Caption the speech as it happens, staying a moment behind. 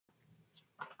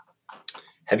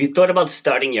Have you thought about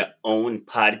starting your own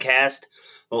podcast?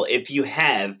 Well, if you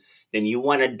have, then you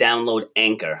want to download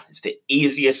Anchor. It's the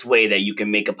easiest way that you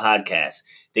can make a podcast.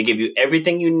 They give you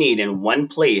everything you need in one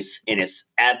place, and it's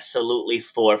absolutely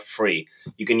for free.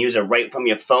 You can use it right from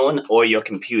your phone or your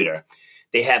computer.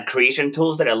 They have creation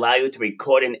tools that allow you to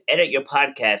record and edit your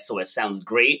podcast so it sounds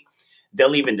great.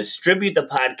 They'll even distribute the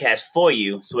podcast for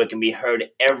you so it can be heard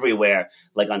everywhere,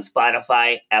 like on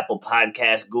Spotify, Apple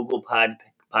Podcasts, Google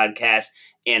Podcasts,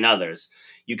 and others.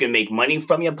 You can make money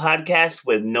from your podcast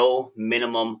with no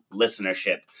minimum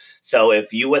listenership. So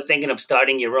if you were thinking of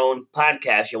starting your own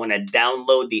podcast, you want to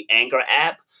download the Anchor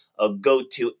app or go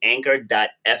to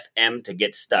anchor.fm to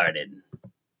get started.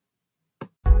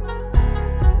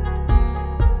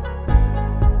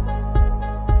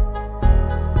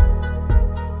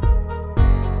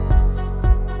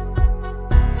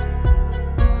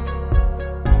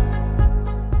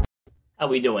 How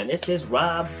we doing? This is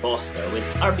Rob Foster with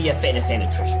RBF Fitness and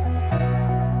Nutrition.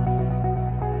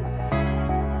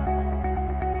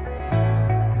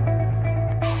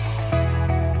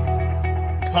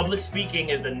 Public speaking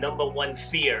is the number one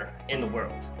fear in the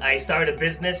world. I started a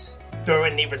business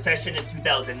during the recession in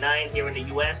 2009 here in the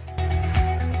U.S.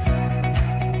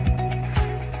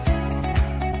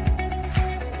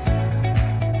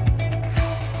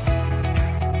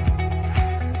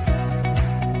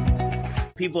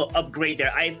 People upgrade their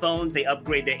iPhones, they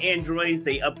upgrade their Androids,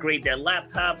 they upgrade their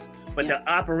laptops, but they're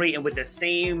operating with the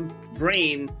same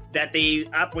brain that they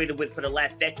operated with for the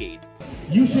last decade.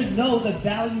 You should know the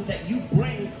value that you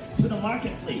bring to the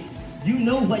marketplace. You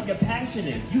know what your passion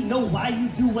is. You know why you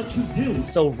do what you do.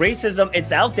 So racism,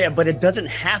 it's out there, but it doesn't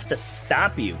have to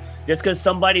stop you. Just because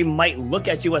somebody might look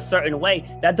at you a certain way,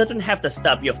 that doesn't have to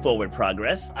stop your forward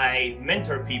progress. I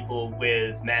mentor people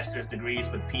with master's degrees,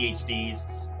 with PhDs,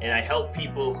 and I help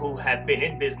people who have been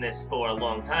in business for a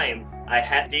long time.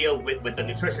 I deal with the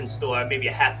nutrition store maybe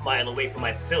a half mile away from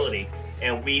my facility,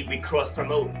 and we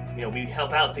cross-promote. We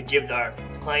help out to give our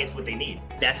clients what they need.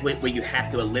 That's where you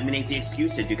have to eliminate the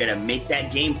excuses. You got to make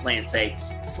that game plan, say,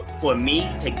 for me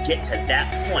to get to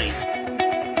that point,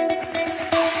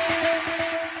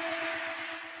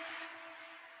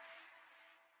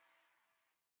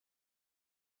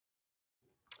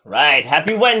 right.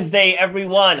 Happy Wednesday,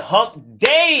 everyone. Hump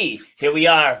Day. Here we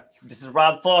are. This is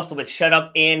Rob Foster with Shut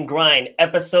Up and Grind,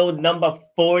 episode number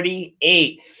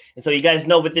 48. And so you guys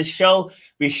know with this show,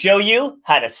 we show you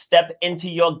how to step into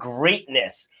your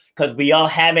greatness because we all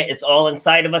have it. It's all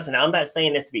inside of us. And I'm not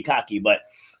saying this to be cocky, but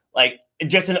like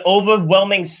just an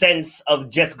overwhelming sense of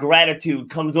just gratitude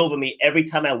comes over me every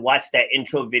time I watch that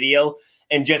intro video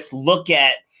and just look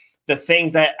at the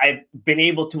things that I've been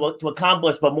able to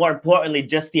accomplish, but more importantly,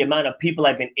 just the amount of people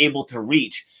I've been able to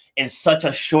reach in such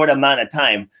a short amount of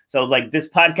time. So like this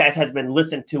podcast has been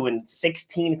listened to in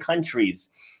 16 countries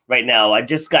right now. I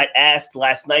just got asked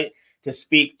last night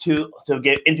to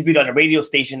get interviewed on a radio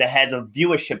station that has a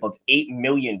viewership of 8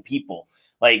 million people.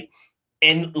 Like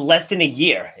in less than a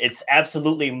year, it's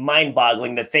absolutely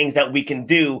mind-boggling the things that we can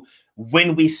do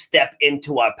when we step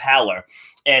into our power.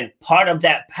 And part of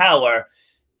that power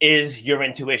is your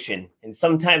intuition. And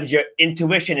sometimes your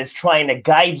intuition is trying to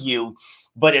guide you,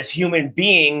 but as human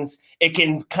beings, it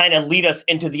can kind of lead us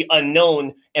into the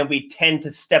unknown, and we tend to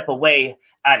step away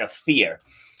out of fear.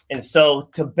 And so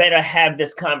to better have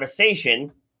this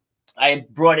conversation, I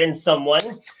brought in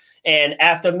someone, and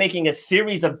after making a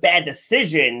series of bad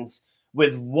decisions,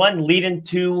 with one leading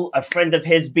to a friend of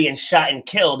his being shot and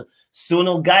killed,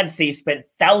 Sunil Gadse spent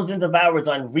thousands of hours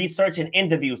on research and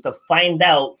interviews to find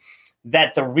out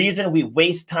that the reason we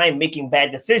waste time making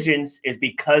bad decisions is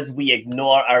because we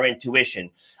ignore our intuition,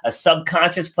 a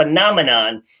subconscious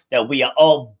phenomenon that we are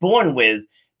all born with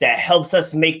that helps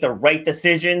us make the right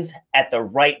decisions at the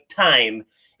right time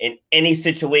in any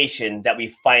situation that we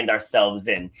find ourselves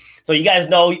in. So you guys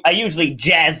know I usually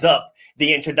jazz up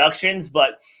the introductions,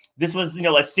 but this was,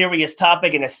 a serious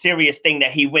topic and a serious thing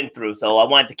that he went through. So I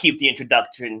wanted to keep the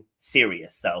introduction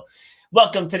serious. So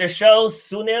welcome to the show,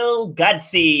 Sunil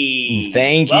Gadse.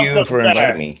 Thank you for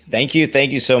inviting me. Thank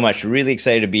you so much. Really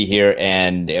excited to be here,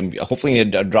 and I'm hopefully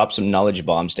going to drop some knowledge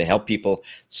bombs to help people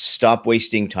stop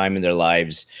wasting time in their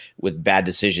lives with bad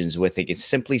decisions, where they can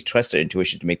simply trust their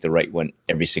intuition to make the right one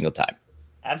every single time.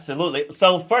 Absolutely.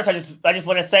 So first, I just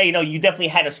want to say, you definitely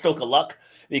had a stroke of luck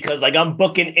because I'm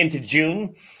booking into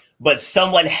June, but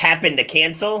someone happened to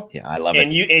cancel. Yeah, I love it.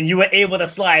 And you were able to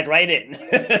slide right in.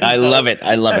 I love it.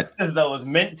 So it was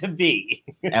meant to be.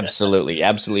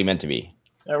 Absolutely meant to be.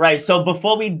 All right. So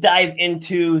before we dive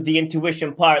into the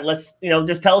intuition part, let's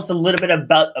just tell us a little bit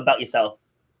about yourself.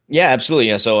 Yeah, absolutely.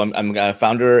 Yeah, so I'm a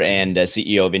founder and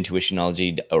CEO of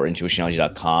Intuitionology or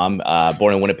Intuitionology.com.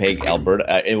 Born in Winnipeg,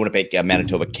 Alberta, in Winnipeg,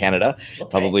 Manitoba, Canada. Okay.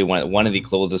 Probably one of the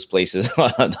coldest places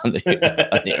on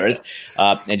the earth.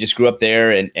 And just grew up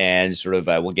there, and sort of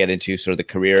we'll get into sort of the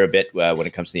career a bit when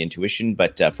it comes to the intuition.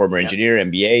 But former engineer,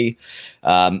 MBA,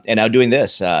 and now doing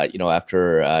this.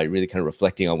 After really kind of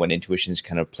reflecting on what intuition's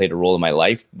kind of played a role in my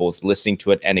life, both listening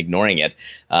to it and ignoring it.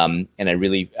 And I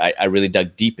really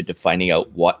dug deep into finding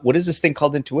out what is this thing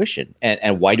called intuition,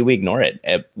 and why do we ignore it,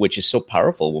 which is so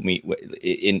powerful when we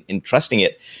in trusting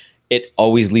it. It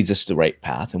always leads us to the right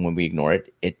path, and when we ignore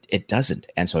it, it doesn't.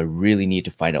 And so I really need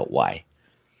to find out why.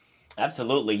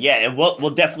 Absolutely, yeah, and we'll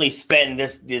definitely spend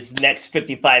this next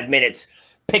 55 minutes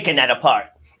picking that apart.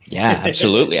 Yeah,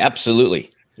 absolutely,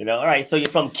 absolutely. All right. So you're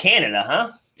from Canada,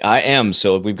 huh? I am.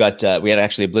 So we had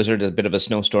actually a blizzard, a bit of a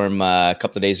snowstorm a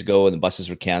couple of days ago, and the buses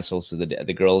were canceled. So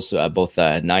the girls, both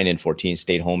 9 and 14,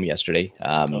 stayed home yesterday.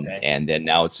 Okay. And then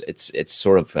now it's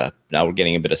sort of now we're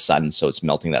getting a bit of sun, so it's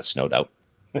melting that snow out.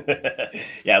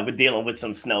 Yeah, we're dealing with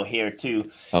some snow here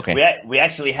too. Okay. We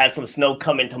actually had some snow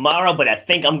coming tomorrow, but I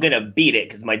think I'm gonna beat it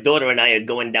because my daughter and I are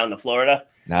going down to Florida.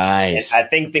 Nice. And I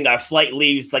think our flight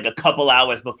leaves like a couple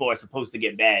hours before it's supposed to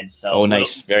get bad. So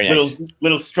nice, very nice.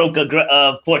 Little stroke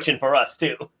of fortune for us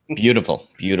too. Beautiful.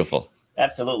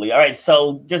 Absolutely. All right,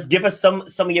 so just give us some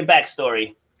of your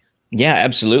backstory. Yeah,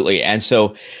 absolutely. And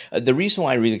so the reason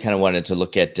why I really kind of wanted to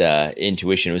look at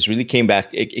intuition was really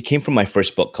it came from my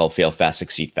first book called Fail Fast,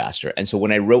 Succeed Faster. And so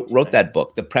when I wrote that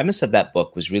book, the premise of that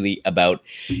book was really about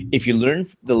if you learn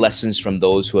the lessons from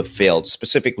those who have failed,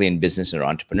 specifically in business or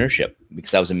entrepreneurship,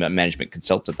 because I was a management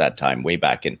consultant at that time, way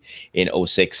back in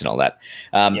 2006 and all that.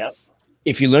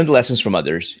 If you learn the lessons from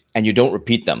others and you don't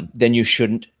repeat them, then you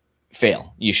shouldn't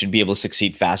fail. You should be able to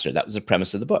succeed faster. That was the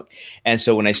premise of the book. And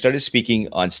so when I started speaking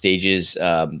on stages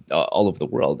all over the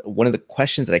world, one of the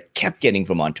questions that I kept getting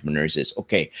from entrepreneurs is,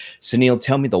 okay, Sunil,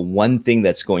 tell me the one thing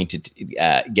that's going to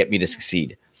get me to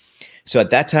succeed. So at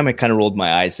that time, I kind of rolled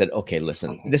my eyes, said, okay,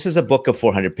 listen, this is a book of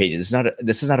 400 pages.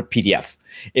 This is not a PDF.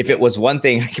 If it was one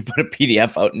thing, I could put a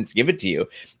PDF out and give it to you.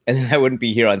 And then I wouldn't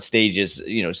be here on stages,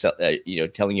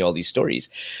 telling you all these stories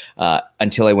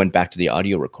until I went back to the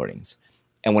audio recordings.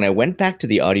 And when I went back to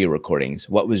the audio recordings,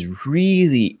 what was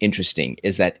really interesting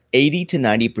is that 80 to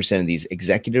 90% of these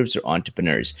executives or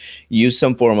entrepreneurs use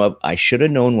some form of, I should have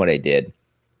known what I did.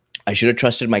 I should have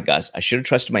trusted my guts. I should have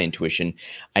trusted my intuition.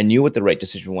 I knew what the right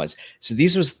decision was. So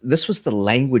this was the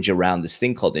language around this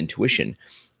thing called intuition.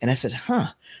 And I said,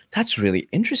 that's really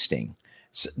interesting.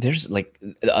 So there's like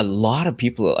a lot of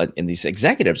people in these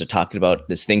executives are talking about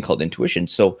this thing called intuition.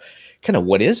 So kind of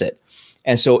what is it?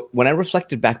 And so when I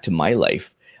reflected back to my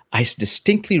life, I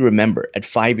distinctly remember at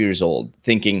 5 years old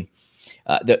thinking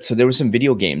so there were some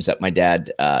video games that my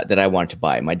dad that I wanted to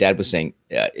buy. My dad was saying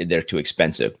they're too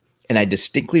expensive. And I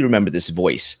distinctly remember this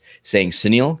voice saying,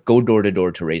 Sunil, go door to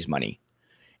door to raise money.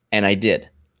 And I did.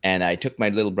 And I took my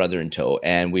little brother in tow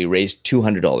and we raised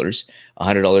 $200.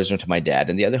 $100 went to my dad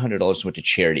and the other $100 went to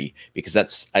charity because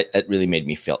that really made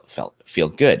me feel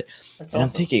good. That's awesome. I'm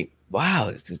thinking,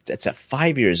 wow, that's at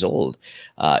 5 years old.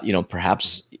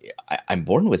 Perhaps I'm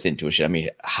born with intuition. I mean,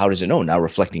 how does it know? Now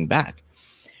reflecting back.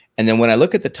 And then when I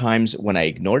look at the times when I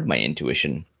ignored my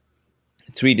intuition,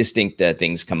 three distinct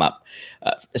things come up.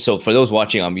 So for those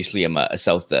watching, obviously I'm a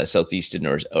Southeastern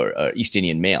or East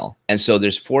Indian male. And so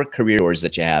there's 4 career doors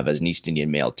that you have as an East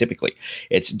Indian male. Typically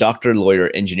it's doctor, lawyer,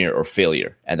 engineer, or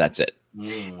failure. And that's it.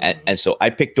 And so I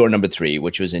picked door number 3,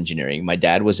 which was engineering. My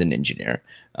dad was an engineer.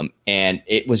 And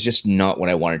it was just not what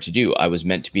I wanted to do. I was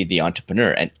meant to be the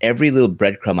entrepreneur. And every little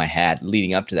breadcrumb I had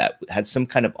leading up to that had some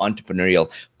kind of entrepreneurial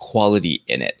quality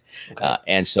in it. Okay.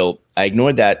 And so I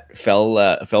ignored that,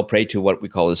 fell prey to what we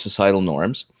call the societal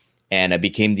norms. And I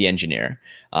became the engineer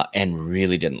and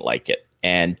really didn't like it.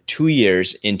 And 2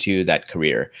 years into that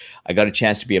career, I got a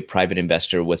chance to be a private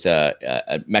investor with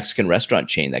a Mexican restaurant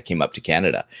chain that came up to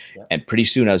Canada. Yeah. And pretty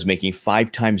soon I was making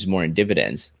 5 times more in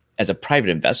dividends as a private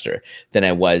investor than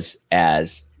I was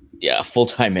as a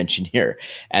full-time engineer.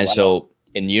 And so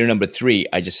in year number 3,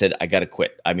 I just said, I got to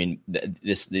quit. I mean, let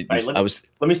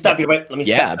me stop you right.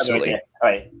 Absolutely. Right. All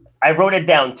right. I wrote it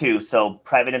down too. So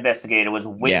private investigator was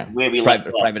where we left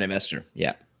off. Private investor.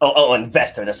 Yeah. Oh,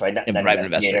 investor. That's right. Not private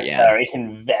investor. Yeah. Sorry,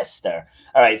 investor.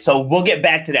 All right. So we'll get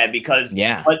back to that because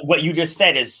what you just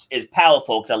said is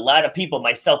powerful because a lot of people,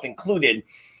 myself included,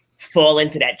 fall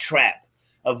into that trap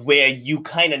of where you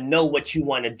kind of know what you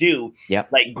want to do. Yeah.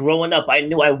 Like growing up, I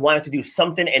knew I wanted to do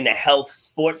something in the health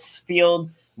sports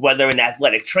field, whether an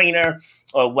athletic trainer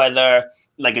or whether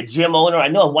like a gym owner. I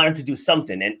know I wanted to do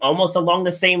something. And almost along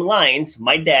the same lines,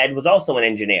 my dad was also an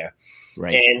engineer.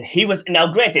 Right. And he was,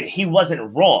 now granted, he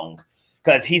wasn't wrong,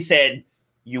 because he said,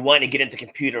 you want to get into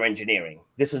computer engineering.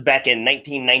 This was back in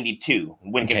 1992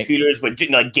 when computers were,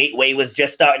 Gateway was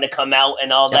just starting to come out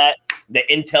and all that, the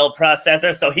Intel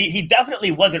processor. So he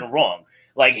definitely wasn't wrong.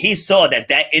 Like, he saw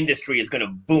that industry is going to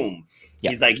boom.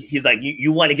 Yep. He's like,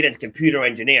 you want to get into computer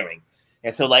engineering.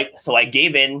 And so I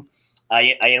gave in,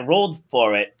 I enrolled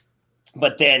for it,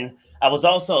 but then I was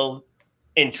also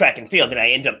in track and field, and I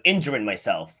ended up injuring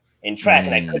myself in track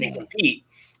and I couldn't compete.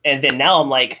 And then now I'm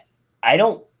like, I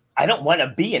don't want to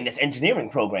be in this engineering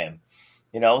program,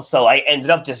 So I ended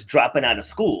up just dropping out of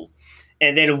school.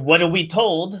 And then what are we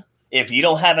told? If you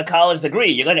don't have a college degree,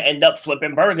 you're going to end up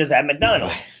flipping burgers at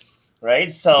McDonald's,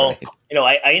 right? So,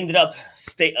 I ended up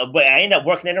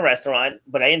working in a restaurant,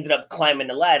 but I ended up climbing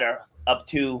the ladder up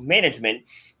to management.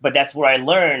 But that's where I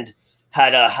learned how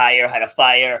to hire, how to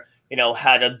fire,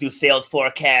 how to do sales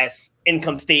forecasts,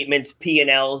 income statements,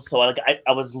 P&Ls. So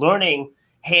I was learning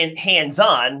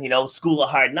hands-on, school of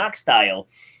hard knock style.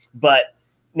 But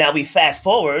now we fast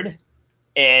forward,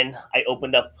 and I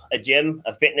opened up a gym,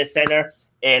 a fitness center,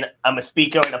 and I'm a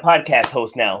speaker and a podcast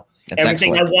host now. That's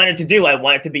everything excellent. I wanted to do, I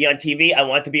wanted to be on TV, I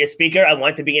wanted to be a speaker, I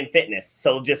wanted to be in fitness.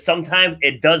 So just sometimes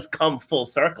it does come full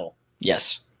circle.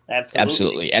 Yes.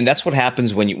 Absolutely. And that's what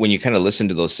happens when you kind of listen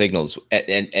to those signals,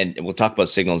 and we'll talk about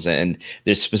signals, and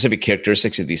there's specific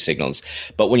characteristics of these signals.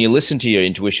 But when you listen to your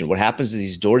intuition, what happens is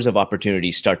these doors of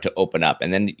opportunity start to open up,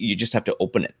 and then you just have to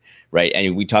open it, right?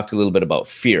 And we talked a little bit about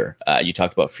fear. You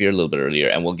talked about fear a little bit earlier,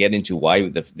 and we'll get into why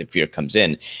the fear comes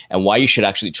in and why you should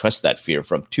actually trust that fear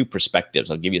from two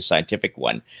perspectives. I'll give you a scientific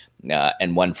one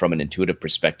and one from an intuitive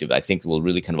perspective. I think will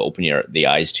really kind of open the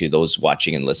eyes to those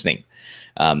watching and listening.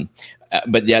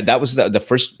 But yeah, that was the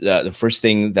first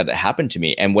thing that happened to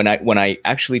me. And when I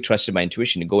actually trusted my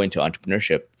intuition to go into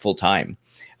entrepreneurship full time,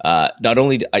 not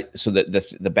only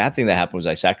the bad thing that happened was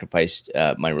I sacrificed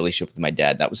my relationship with my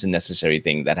dad. That was a necessary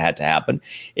thing that had to happen.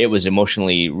 It was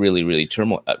emotionally really, really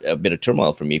a bit of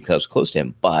turmoil for me because I was close to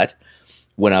him. But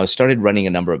when I started running a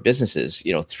number of businesses,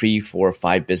 3, 4,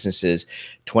 5 businesses,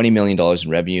 $20 million in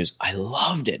revenues, I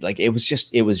loved it. Like it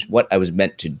was what I was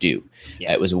meant to do.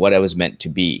 Yes. It was what I was meant to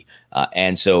be.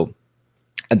 And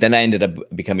then I ended up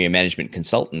becoming a management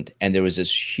consultant, and there was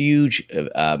this huge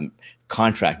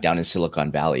contract down in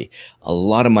Silicon Valley, a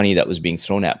lot of money that was being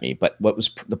thrown at me. But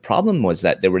the problem was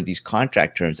that there were these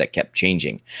contract terms that kept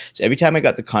changing. So every time I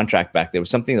got the contract back, there was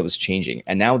something that was changing.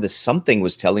 And now this something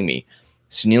was telling me,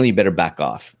 Sunil, you better back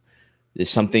off. There's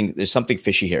something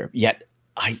fishy here. Yet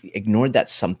I ignored that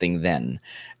something then.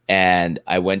 And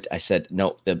I said,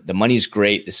 no, the money's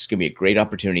great. This is going to be a great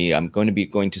opportunity. I'm going to be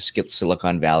going to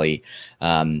Silicon Valley.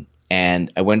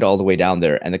 And I went all the way down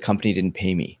there, and the company didn't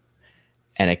pay me.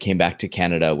 And I came back to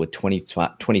Canada with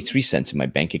 23 cents in my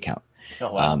bank account.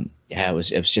 Oh, wow. It was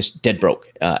just dead broke.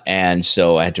 And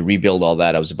so I had to rebuild all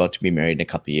that. I was about to be married in a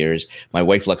couple of years. My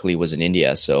wife luckily was in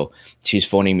India. So she's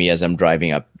phoning me as I'm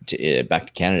driving up back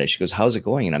to Canada. She goes, how's it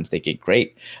going? And I'm thinking,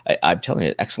 great. I'm telling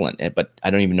you, excellent. But I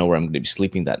don't even know where I'm going to be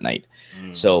sleeping that night.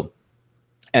 So,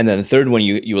 and then the third one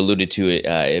you alluded to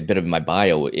a bit of my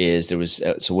bio is there was,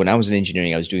 so when I was in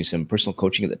engineering, I was doing some personal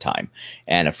coaching at the time.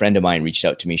 And a friend of mine reached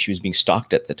out to me. She was being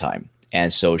stalked at the time.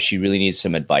 And so she really needs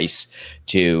some advice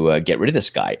to get rid of this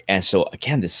guy. And so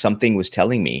again, something was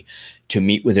telling me to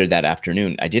meet with her that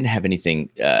afternoon. I didn't have anything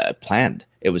planned.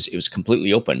 It was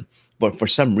completely open. But for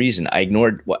some reason, I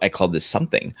ignored what I called this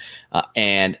something.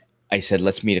 And I said,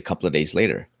 let's meet a couple of days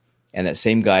later. And that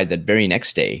same guy that very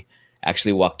next day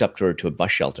actually walked up to her to a bus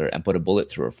shelter and put a bullet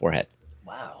through her forehead.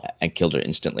 Wow. And killed her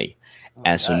instantly.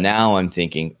 And so now I'm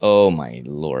thinking, oh my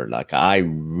Lord, like I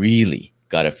really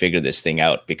got to figure this thing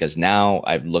out, because now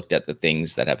I've looked at the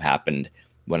things that have happened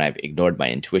when I've ignored my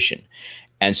intuition.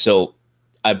 And so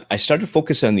I started to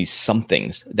focus on these some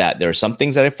things, that there are some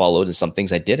things that I followed and some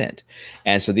things I didn't.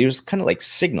 And so there's kind of like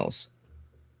signals.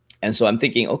 And so I'm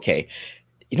thinking, okay,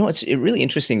 it's really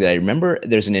interesting that I remember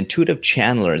there's an intuitive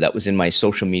channeler that was in my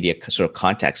social media sort of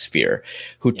contact sphere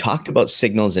who talked about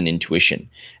signals and intuition.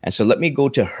 And so let me go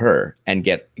to her and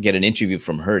get an interview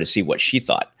from her to see what she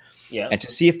thought. Yeah. And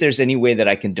to see if there's any way that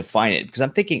I can define it, because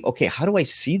I'm thinking, okay, how do I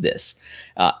see this?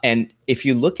 And if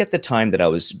you look at the time that I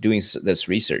was doing this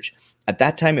research, at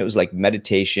that time, it was like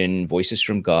meditation, voices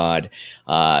from God,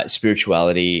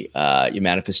 spirituality, your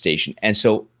manifestation. And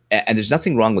so, and there's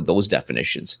nothing wrong with those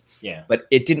definitions. Yeah. But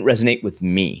it didn't resonate with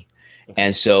me. Okay.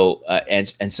 And so,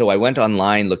 and so I went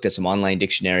online, looked at some online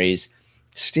dictionaries.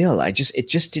 Still, it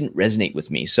just didn't resonate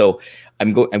with me. So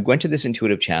I'm going to this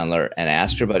intuitive channeler, and I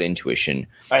asked her about intuition.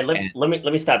 All right, let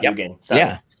me stop you again. Sorry.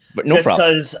 Yeah, but no problem.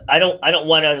 Because I don't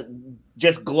want to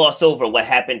just gloss over what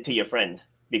happened to your friend.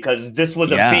 because this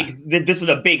was Yeah.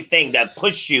 a big thing that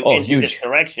pushed you Oh, into huge. this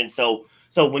direction. So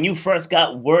when you first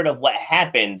got word of what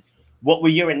happened, what were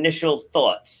your initial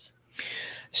thoughts?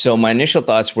 So my initial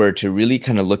thoughts were to really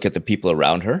kind of look at the people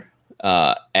around her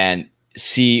and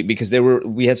see, because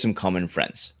we had some common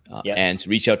friends, Yep. and to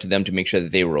reach out to them to make sure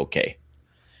that they were okay.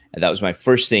 And that was my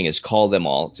first thing, is call them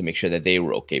all to make sure that they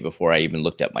were okay before I even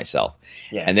looked at myself.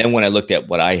 Yeah. And then when I looked at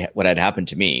what had happened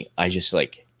to me, I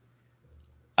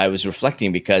was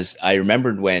reflecting, because I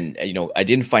remembered when, I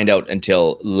didn't find out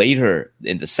until later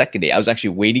in the second day. I was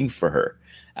actually waiting for her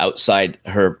outside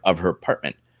of her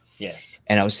apartment. Yes.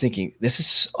 And I was thinking, this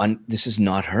is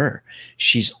not her.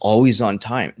 She's always on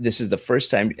time. This is the first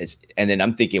time. And then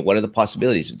I'm thinking, what are the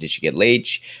possibilities? Did she get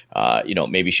late?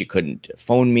 Maybe she couldn't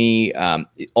phone me.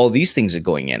 All these things are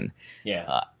going in.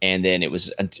 Yeah. And then it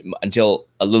was until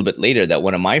a little bit later that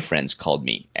one of my friends called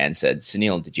me and said,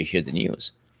 Sunil, did you hear the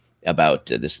news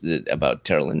about about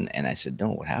Terrell? And I said, no,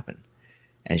 what happened?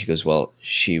 And she goes, well,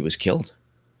 she was killed.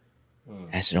 And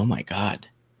I said, oh my God.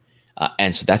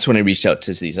 And so that's when I reached out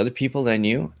to these other people that I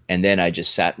knew. And then I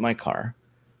just sat in my car,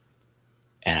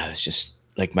 and I was just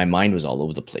like, my mind was all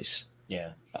over the place.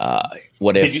 Yeah.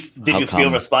 Did you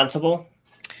feel responsible?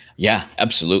 Yeah,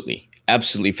 absolutely.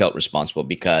 Absolutely felt responsible,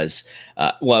 because,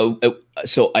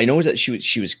 so I know that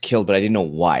she was killed, but I didn't know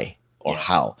why or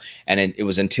how. And it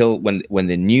was until when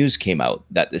the news came out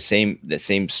that the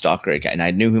same stalker guy, and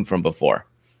I knew him from before.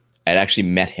 I'd actually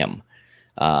met him.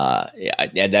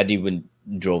 That even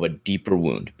drove a deeper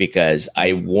wound, because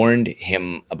I warned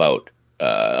him about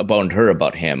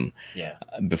him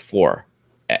before.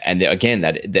 And again,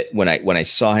 that when I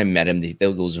saw him, met him,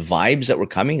 those vibes that were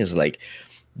coming is like,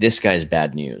 this guy's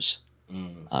bad news.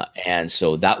 And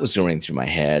so that was going through my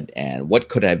head, and what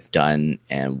could I have done,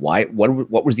 and why,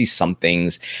 what were these some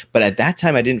things? But at that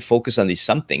time I didn't focus on these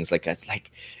some things.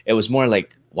 It was more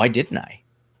like, why didn't I?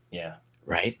 Yeah.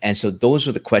 Right. And so those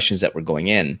were the questions that were going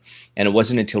in. And it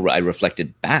wasn't until I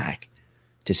reflected back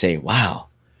to say, wow,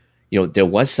 there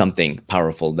was something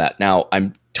powerful, that now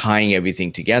I'm tying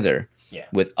everything together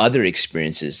with other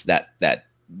experiences that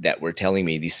were telling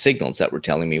me, these signals that were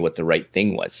telling me what the right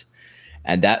thing was.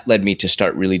 And that led me to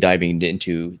start really diving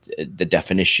into the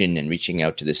definition and reaching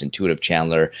out to this intuitive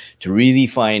channeler to really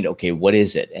find, okay, what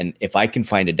is it? And if I can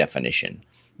find a definition,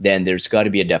 then there's got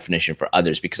to be a definition for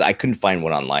others, because I couldn't find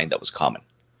one online that was common.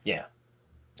 Yeah.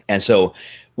 And so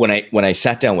when I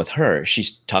sat down with her, she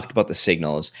talked about the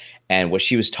signals, and what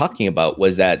she was talking about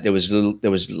was that there was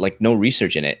like no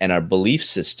research in it, and our belief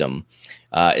system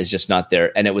is just not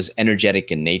there, and it was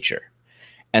energetic in nature.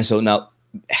 And so now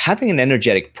having an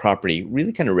energetic property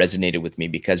really kind of resonated with me,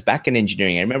 because back in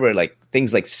engineering, I remember like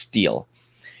things like steel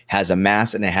has a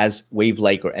mass and it has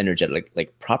wave-like or energetic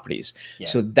like properties. Yeah.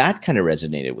 So that kind of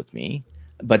resonated with me.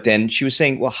 But then she was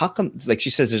saying, well, how come, like she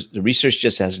says, the research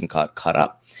just hasn't caught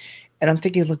up. And I'm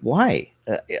thinking, like, why?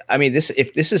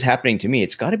 If this is happening to me,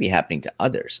 it's got to be happening to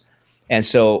others. And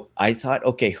so I thought,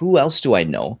 okay, who else do I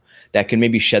know that can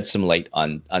maybe shed some light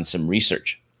on some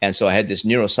research? And so I had this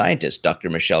neuroscientist, Dr.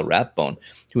 Michelle Rathbone,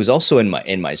 who was also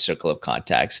in my circle of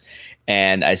contacts.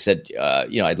 And I said,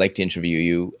 I'd like to interview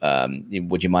you.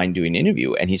 Would you mind doing an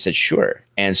interview? And he said, sure.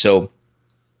 And so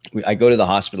I go to the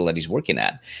hospital that he's working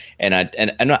at, and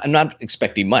I'm not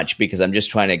expecting much, because I'm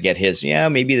just trying to get his,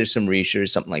 maybe there's some research,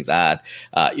 something like that,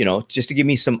 just to give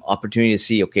me some opportunity to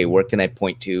see, okay, where can I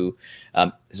point to?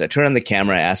 So I turn on the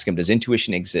camera, I ask him, does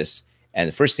intuition exist? And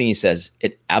the first thing he says,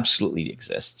 it absolutely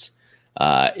exists.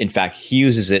 In fact, he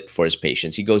uses it for his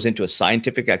patients. He goes into a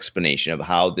scientific explanation of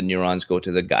how the neurons go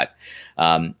to the gut.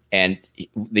 And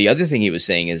the other thing he was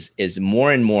saying is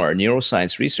more and more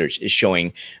neuroscience research is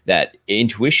showing that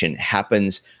intuition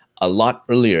happens a lot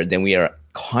earlier than we are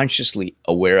consciously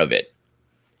aware of it.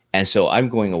 And so I'm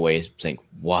going away saying,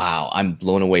 wow, I'm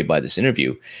blown away by this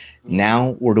interview.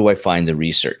 Now, where do I find the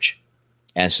research?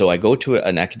 And so I go to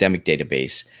an academic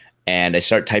database, and I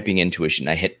start typing intuition.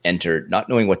 I hit enter, not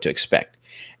knowing what to expect.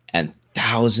 And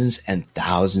thousands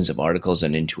of articles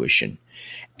on intuition.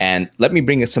 And let me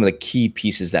bring up some of the key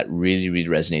pieces that really, really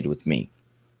resonated with me.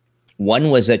 One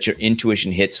was that your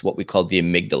intuition hits what we call the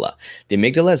amygdala. The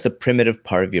amygdala is the primitive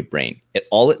part of your brain.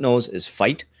 All it knows is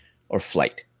fight or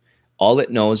flight. All it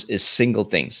knows is single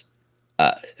things.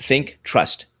 Think,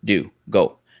 trust, do,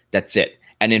 go. That's it.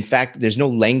 And in fact, there's no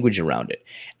language around it.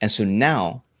 And so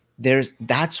now,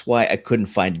 that's why I couldn't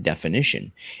find a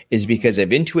definition, is because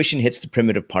if intuition hits the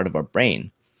primitive part of our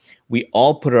brain, we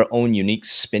all put our own unique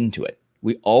spin to it.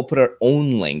 We all put our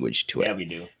own language to it. Yeah, we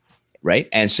do. Right.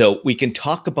 And so we can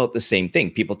talk about the same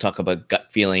thing. People talk about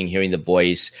gut feeling, hearing the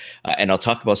voice, and I'll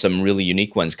talk about some really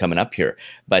unique ones coming up here.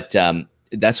 But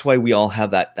that's why we all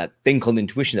have that thing called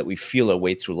intuition, that we feel our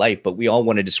way through life, but we all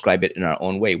want to describe it in our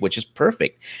own way, which is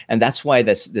perfect. And that's why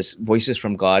this voices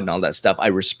from God and all that stuff, I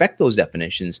respect those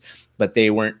definitions, but they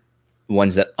weren't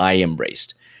ones that I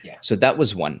embraced. Yeah. So that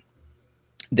was one.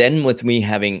 Then with me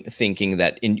thinking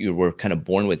that you were kind of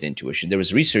born with intuition, there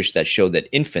was research that showed that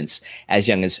infants as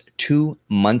young as 2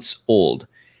 months old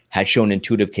had shown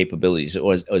intuitive capabilities.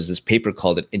 Or as this paper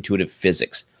called it, intuitive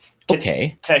physics.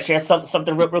 Okay. Can I share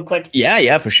something real quick?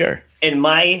 Yeah, for sure. In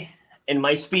my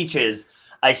speeches,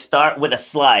 I start with a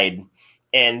slide,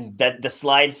 and that the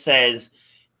slide says,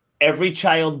 every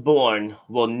child born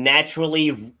will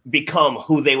naturally become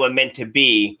who they were meant to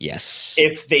be. Yes.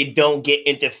 If they don't get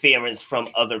interference from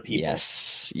other people.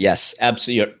 Yes,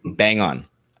 absolutely. You're bang on.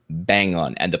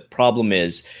 And the problem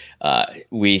is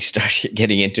we start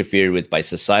getting interfered with by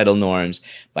societal norms,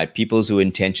 by people's whose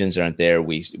intentions aren't there.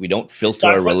 We don't filter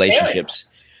our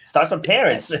relationships. Starts with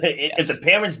parents. Yes. If the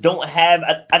parents don't have,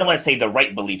 I don't want to say the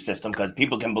right belief system, because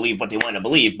people can believe what they want to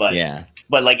believe, but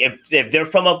like if they're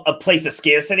from a place of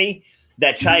scarcity,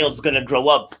 that child's going to grow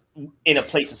up in a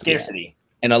place of scarcity. Yeah.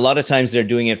 And a lot of times they're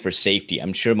doing it for safety.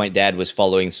 I'm sure my dad was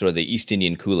following sort of the East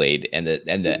Indian Kool-Aid and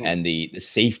the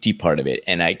safety part of it,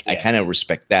 and I kind of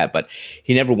respect that. But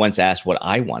he never once asked what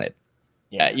I wanted.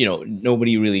 Yeah.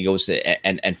 Nobody really goes to,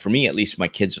 and for me, at least, my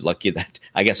kids are lucky that,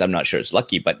 I guess I'm not sure it's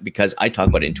lucky, but because I talk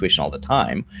about intuition all the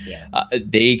time,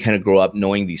 they kind of grow up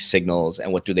knowing these signals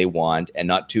and what do they want, and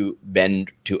not to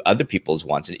bend to other people's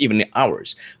wants, and even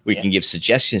ours. We can give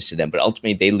suggestions to them, but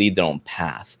ultimately they lead their own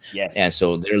path. Yes. And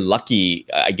so they're lucky,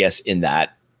 I guess, in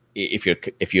that if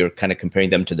you're kind of comparing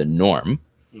them to the norm,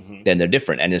 then they're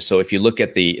different. And so if you look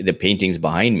at the paintings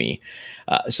behind me,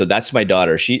 so that's my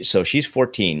daughter. She's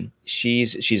 14.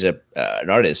 She's an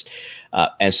artist,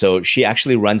 and so she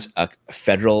actually runs a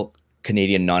federal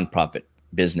Canadian nonprofit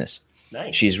business.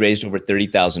 Nice. She's raised over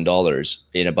 $30,000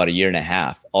 in about a year and a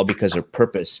half, all because her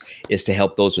purpose is to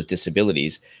help those with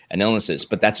disabilities and illnesses.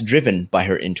 But that's driven by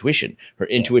her intuition. Her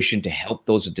intuition to help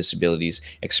those with disabilities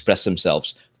express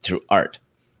themselves through art.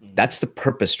 That's the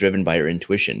purpose, driven by her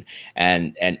intuition,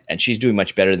 and she's doing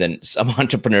much better than some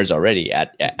entrepreneurs already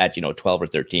at 12 or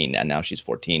 13, and now she's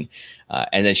 14.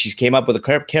 And then she came up with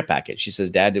a care package. She says,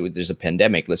 "Dad, there's a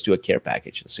pandemic. Let's do a care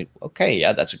package." And say, "Okay,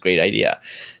 yeah, that's a great idea."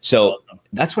 So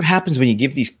that's what happens when you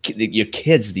give your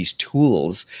kids these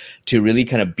tools to really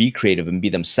kind of be creative and be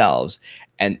themselves,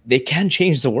 and they can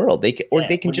change the world. They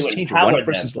can just change one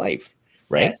person's life,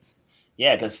 right? Yes.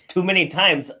 Yeah, because too many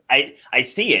times I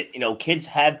see it. Kids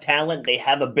have talent, they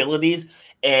have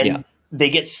abilities, and they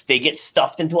get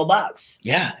stuffed into a box.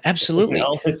 Yeah, absolutely.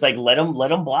 It's like let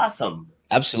them blossom.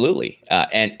 Absolutely.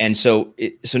 And so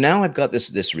now I've got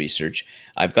this research.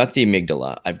 I've got the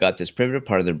amygdala. I've got this primitive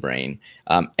part of the brain.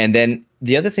 And then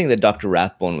the other thing that Dr.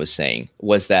 Rathbone was saying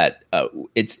was that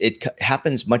it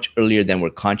happens much earlier than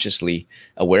we're consciously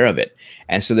aware of it.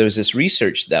 And so there was this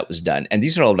research that was done, and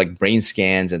these are all like brain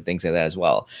scans and things like that as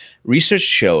well. Research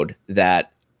showed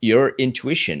that your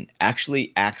intuition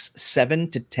actually acts 7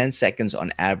 to 10 seconds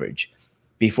on average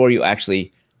before you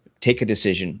actually take a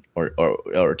decision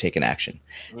or take an action.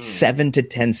 7 to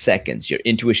 10 seconds, your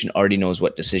intuition already knows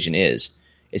what decision is.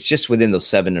 It's just within those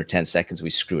 7 or 10 seconds we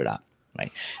screw it up,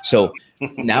 right? So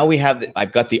now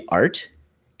I've got the art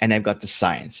and I've got the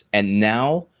science, and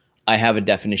now I have a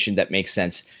definition that makes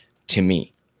sense to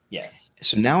me. Yes.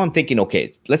 So now I'm thinking,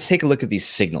 okay, let's take a look at these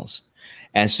signals.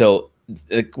 And so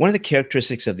one of the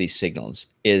characteristics of these signals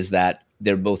is that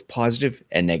they're both positive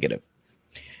and negative.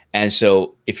 And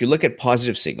so if you look at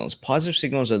positive signals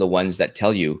are the ones that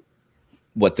tell you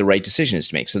what the right decision is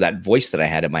to make. So that voice that I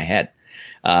had in my head.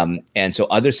 And so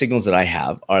other signals that I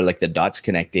have are like the dots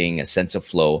connecting, a sense of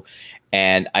flow.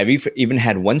 And I've even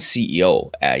had one CEO,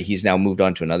 he's now moved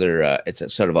on to another, it's a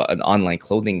sort of an online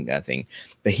clothing thing,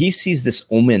 but he sees this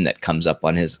omen that comes up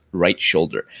on his right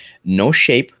shoulder. No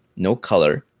shape, no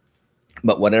color.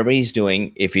 But whatever he's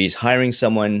doing, if he's hiring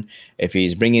someone, if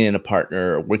he's bringing in a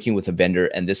partner or working with a vendor,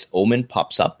 and this omen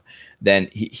pops up, then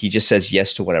he just says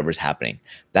yes to whatever's happening.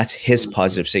 That's his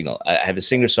positive signal. I have a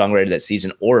singer-songwriter that sees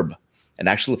an orb, an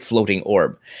actual floating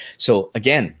orb. So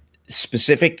again,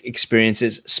 specific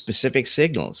experiences, specific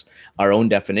signals, our own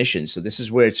definitions. So this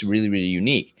is where it's really, really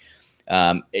unique.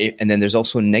 And then there's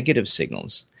also negative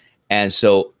signals. And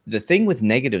so the thing with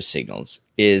negative signals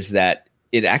is that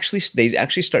they actually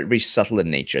start very subtle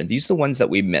in nature. And these are the ones that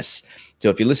we miss. So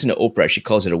if you listen to Oprah, she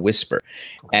calls it a whisper.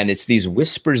 And it's these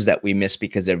whispers that we miss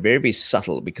because they're very, very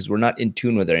subtle, because we're not in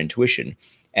tune with our intuition.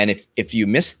 And if you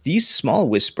miss these small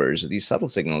whispers or these subtle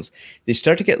signals, they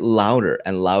start to get louder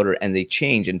and louder, and they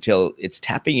change until it's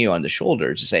tapping you on the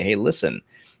shoulder to say, hey, listen,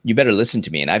 you better listen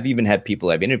to me. And I've even had people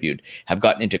I've interviewed have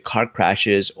gotten into car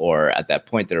crashes, or at that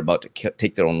point they're about to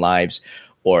take their own lives,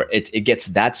 or it gets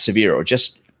that severe, or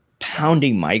just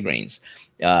pounding migraines.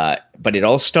 But it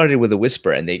all started with a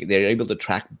whisper, and they're able to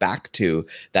track back to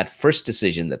that first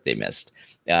decision that they missed,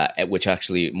 which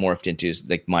actually morphed into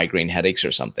like migraine headaches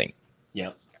or something.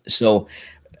 Yeah. So,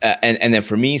 and then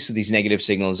for me, so these negative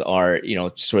signals are,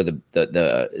 sort of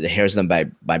the hairs on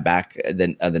my back,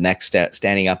 the neck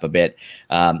standing up a bit.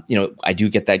 I do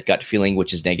get that gut feeling,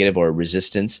 which is negative or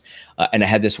resistance. And I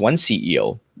had this one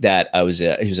CEO that he was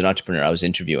an entrepreneur I was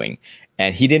interviewing,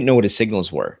 and he didn't know what his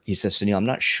signals were. He says, Sunil, I'm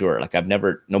not sure. Like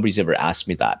nobody's ever asked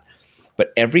me that.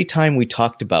 But every time we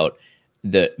talked about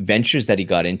the ventures that he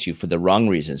got into for the wrong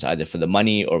reasons, either for the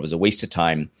money or it was a waste of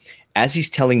time, as he's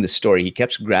telling the story, he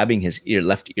kept grabbing his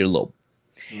left earlobe.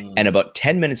 And about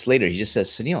 10 minutes later, he just says,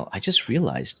 Sunil, I just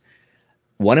realized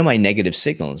one of my negative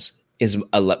signals is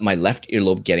my left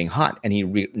earlobe getting hot. And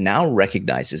he now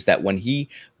recognizes that when he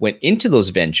went into those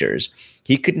ventures,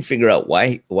 he couldn't figure out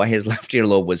why his left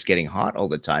earlobe was getting hot all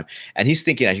the time. And he's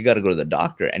thinking, I got to go to the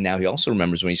doctor. And now he also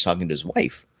remembers when he's talking to his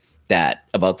wife that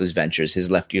about those ventures,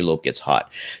 his left earlobe gets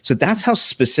hot. So that's how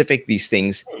specific these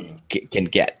things can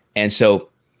get. And so,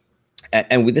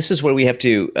 this is where we have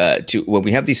to when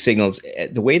we have these signals,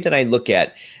 the way that I look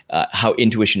at how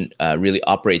intuition really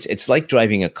operates, it's like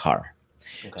driving a car.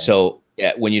 Okay. So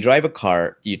when you drive a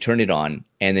car, you turn it on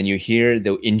and then you hear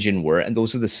the engine whir, and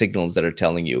those are the signals that are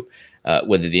telling you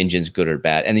whether the engine's good or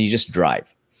bad. And then you just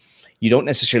drive. You don't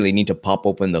necessarily need to pop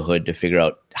open the hood to figure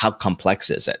out how complex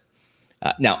is it.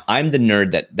 Now, I'm the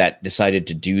nerd that decided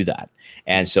to do that.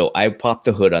 And so I popped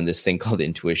the hood on this thing called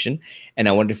intuition, and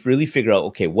I wanted to really figure out,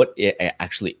 okay, what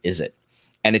actually is it?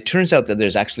 And it turns out that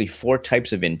there's actually 4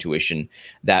 types of intuition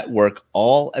that work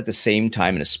all at the same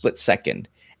time in a split second.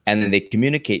 And then they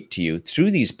communicate to you through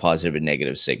these positive and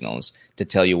negative signals to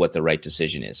tell you what the right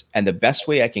decision is. And the best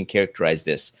way I can characterize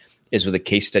this is with a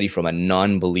case study from a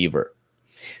non-believer.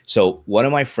 So one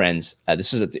of my friends,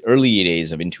 this is at the early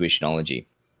days of intuitionology.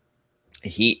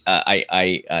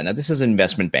 Now this is an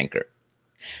investment banker.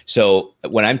 So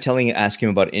when I'm asking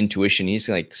him about intuition, he's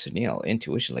like, Sunil,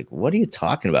 intuition, like, what are you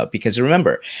talking about? Because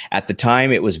remember, at the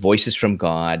time it was voices from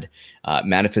God,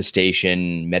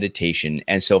 manifestation, meditation.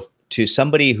 And so to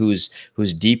somebody who's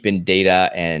deep in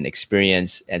data and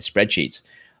experience and spreadsheets,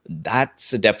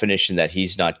 that's a definition that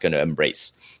he's not going to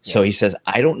embrace. Yeah. So he says,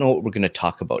 I don't know what we're going to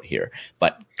talk about here,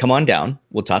 but come on down.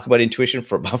 We'll talk about intuition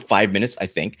for about 5 minutes, I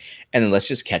think. And then let's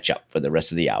just catch up for the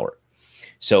rest of the hour.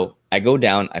 So I go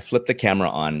down, I flip the camera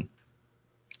on,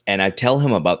 and I tell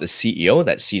him about the CEO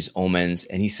that sees omens.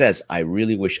 And he says, I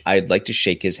really wish I'd like to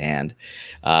shake his hand.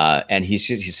 And he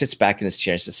sits back in his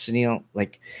chair and says, Sunil,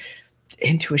 like,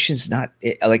 intuition's not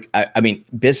like, I mean,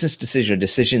 business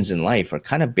decisions in life are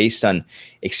kind of based on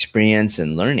experience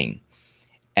and learning.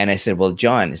 And I said, well,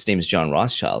 John, his name is John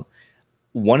Rothschild.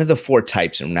 One of the 4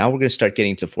 types, and now we're going to start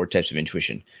getting to 4 types of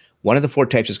intuition. One of the 4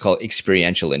 types is called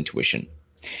experiential intuition.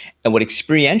 And what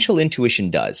experiential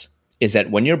intuition does is that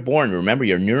when you're born, remember,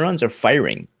 your neurons are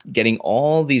firing, getting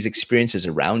all these experiences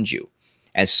around you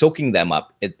and soaking them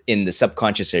up in the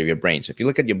subconscious area of your brain. So if you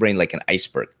look at your brain like an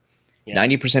iceberg,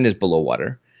 90% is below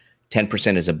water,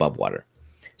 10% is above water.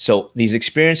 So these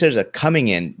experiences are coming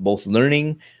in, both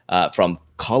learning from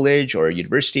college or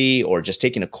university, or just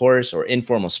taking a course, or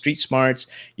informal street smarts,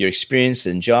 your experience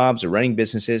in jobs or running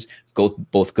businesses,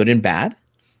 both good and bad,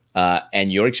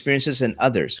 and your experiences and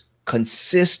others,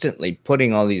 consistently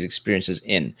putting all these experiences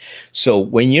in. So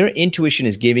when your intuition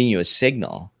is giving you a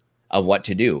signal of what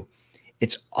to do,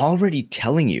 it's already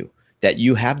telling you that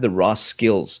you have the raw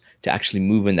skills to actually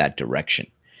move in that direction.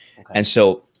 Okay.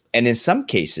 And in some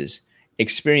cases,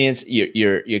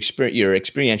 your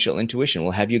experiential intuition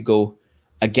will have you go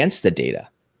against the data.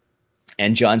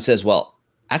 And John says, well,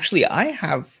 actually, I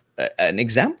have an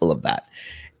example of that.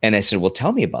 And I said, well,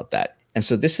 tell me about that. And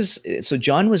so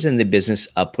John was in the business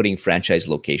of putting franchise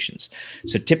locations.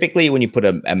 So typically when you put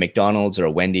a McDonald's or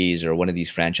a Wendy's or one of these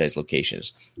franchise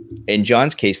locations, in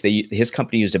John's case, his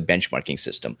company used a benchmarking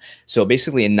system. So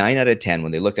basically a 9 out of 10,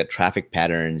 when they looked at traffic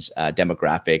patterns,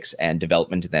 demographics, and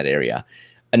development in that area,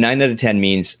 a 9 out of 10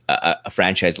 means a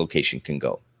franchise location can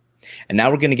go. And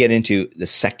now we're going to get into the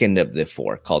second of the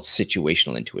 4, called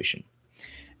situational intuition.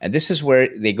 And this is where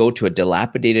they go to a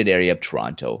dilapidated area of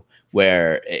Toronto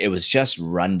where it was just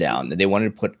run down. They wanted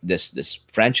to put this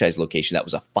franchise location that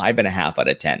was a 5.5 out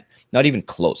of 10, not even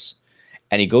close.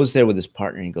 And he goes there with his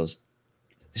partner and he goes,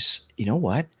 you know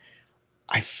what?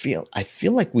 I feel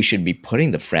like we should be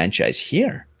putting the franchise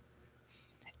here.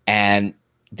 And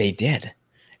they did.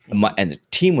 And the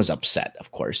team was upset,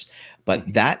 of course.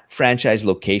 But that franchise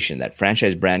location, that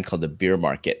franchise brand called the Beer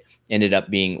Market, ended up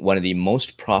being one of the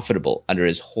most profitable under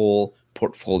his whole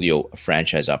portfolio of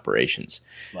franchise operations,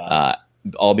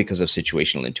 all because of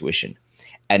situational intuition.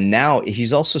 And now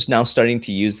he's also now starting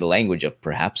to use the language of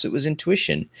perhaps it was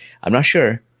intuition. I'm not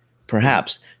sure.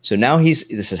 Perhaps. So now this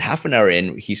is half an hour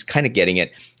in, he's kind of getting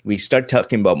it. We start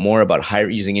talking about more about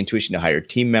using intuition to hire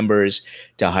team members,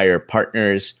 to hire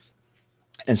partners,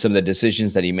 and some of the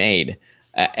decisions that he made.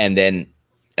 And then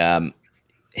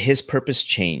his purpose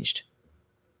changed.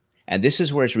 And this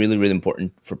is where it's really, really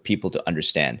important for people to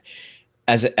understand.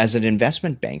 As an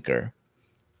investment banker,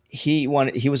 he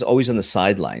was always on the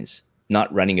sidelines,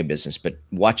 not running a business, but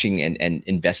watching and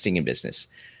investing in business.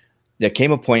 There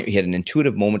came a point, he had an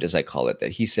intuitive moment, as I call it,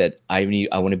 that he said, I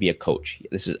want to be a coach.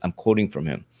 I'm quoting from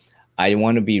him. I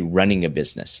want to be running a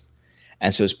business.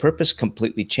 And so his purpose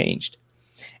completely changed.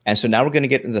 And so now we're going to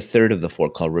get into the third of the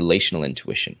four, called relational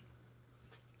intuition.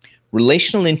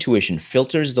 Relational intuition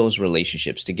filters those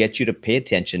relationships to get you to pay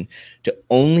attention to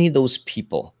only those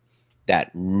people that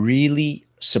really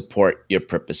support your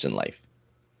purpose in life.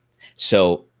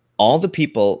 So all the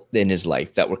people in his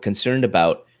life that were concerned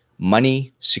about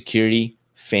money, security,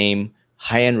 fame,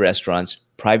 high-end restaurants,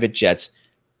 private jets,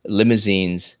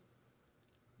 limousines,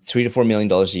 $3 to $4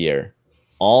 million a year,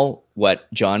 all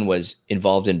what John was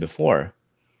involved in before,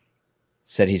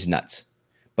 said he's nuts.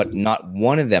 But not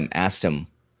one of them asked him,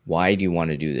 why do you want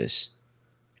to do this?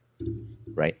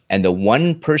 Right? And the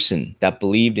one person that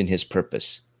believed in his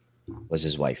purpose was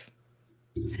his wife.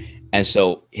 And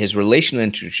so his relational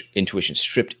intuition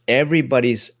stripped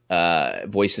everybody's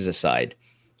voices aside.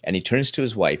 And he turns to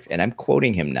his wife, and I'm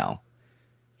quoting him now.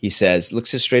 He says,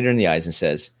 looks her straight in the eyes and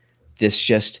says, this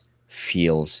just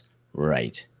feels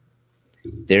right.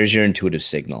 There's your intuitive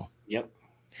signal. Yep.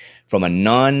 From a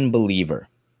non-believer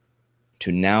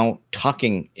to now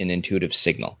talking an intuitive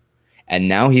signal. And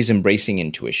now he's embracing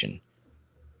intuition.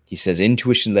 He says,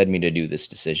 intuition led me to do this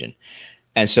decision.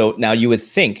 And so now you would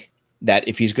think that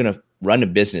if he's going to run a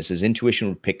business, his intuition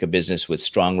would pick a business with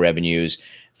strong revenues,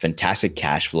 fantastic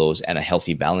cash flows, and a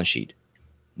healthy balance sheet.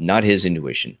 Not his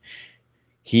intuition.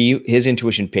 His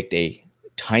intuition picked a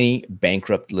tiny,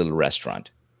 bankrupt little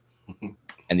restaurant.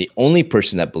 And the only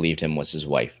person that believed him was his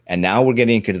wife. And now we're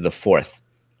getting into the fourth,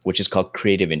 which is called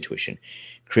creative intuition.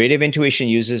 Creative intuition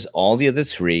uses all the other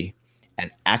three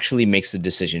and actually makes the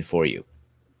decision for you.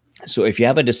 So if you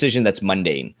have a decision that's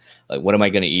mundane, like what am I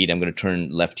going to eat? I'm going to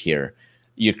turn left here.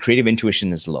 Your creative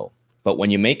intuition is low. But when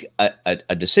you make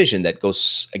a decision that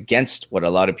goes against what a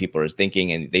lot of people are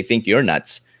thinking and they think you're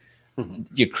nuts,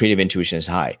 your creative intuition is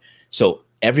high. So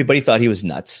everybody thought he was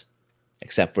nuts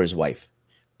except for his wife.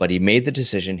 But he made the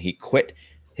decision. He quit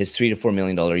his $3 to $4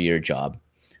 million a year job,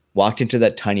 walked into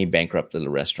that tiny bankrupt little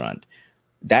restaurant.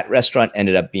 That restaurant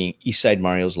ended up being Eastside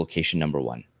Mario's location number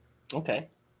 1. Okay.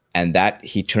 And that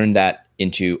he turned that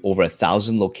into over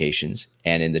 1,000 locations.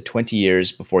 And in the 20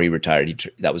 years before he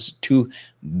retired, that was $2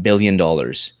 billion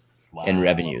in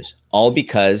revenues, all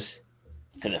because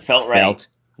it felt right.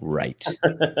 Right.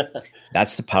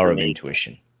 That's the power of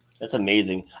intuition. That's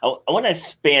amazing. I want to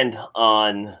expand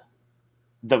on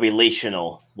the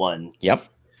relational one. Yep.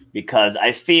 Because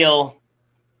I feel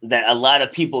that a lot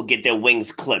of people get their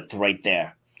wings clipped right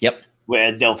there. Yep.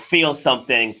 Where they'll feel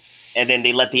something and then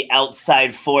they let the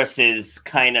outside forces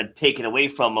kind of take it away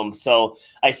from them. So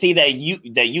I see that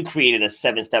you created a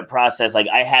 7-step process. Like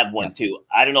I have one too.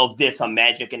 I don't know if there's some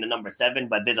magic in the number 7,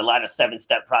 but there's a lot of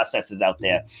 7-step processes out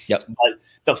there. Yep. But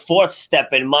the 4th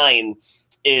step in mine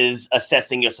is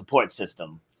assessing your support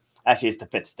system. Actually, it's the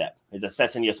 5th step, is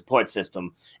assessing your support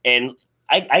system. And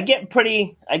I get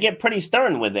pretty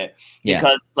stern with it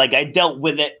because like I dealt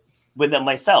with it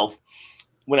myself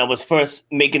when I was first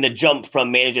making the jump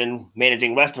from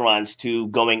managing restaurants to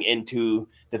going into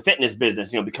the fitness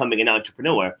business, becoming an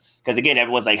entrepreneur. Because again,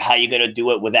 everyone's like, how are you going to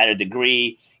do it without a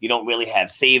degree? You don't really have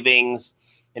savings.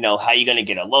 How are you going to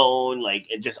get a loan? Like,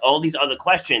 just all these other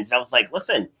questions. And I was like,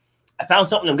 listen, I found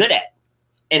something I'm good at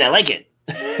and I like it.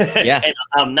 Yeah. And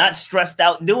I'm not stressed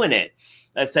out doing it.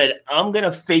 I said, I'm going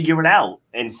to figure it out.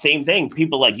 And same thing.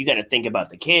 People like, you got to think about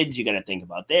the kids. You got to think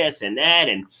about this and that.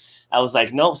 And I was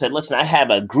like, nope. Said, listen, I have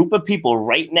a group of people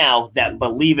right now that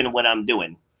believe in what I'm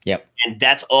doing. Yep. And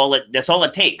that's all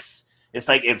it takes. It's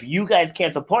like, if you guys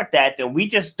can't support that, then we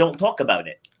just don't talk about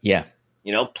it. Yeah.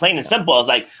 Plain and simple. I was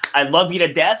like, I love you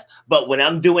to death, but when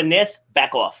I'm doing this,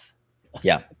 back off.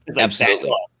 Yeah, it's like, absolutely.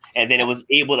 Back off. And then it was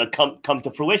able to come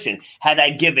to fruition. Had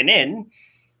I given in,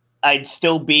 I'd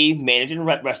still be managing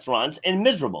restaurants and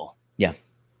miserable. Yeah,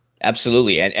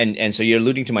 Absolutely. And so you're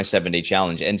alluding to my 7-day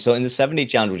challenge. And so in the 7-day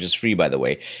challenge, which is free, by the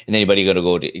way, and anybody got to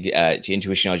go to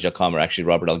intuitionknowledge.com, or actually,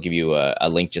 Robert, I'll give you a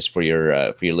link just for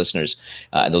your listeners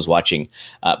and those watching.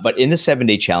 But in the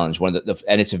 7-day challenge,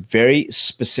 and it's a very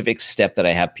specific step that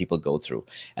I have people go through.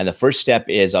 And the first step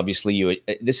is obviously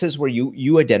this is where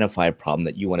you identify a problem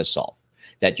that you want to solve,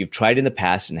 that you've tried in the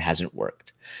past and it hasn't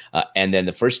worked. And then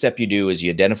the first step you do is you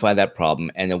identify that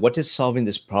problem. And then what does solving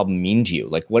this problem mean to you?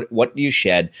 Like what do you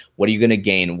shed? What are you going to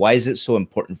gain? Why is it so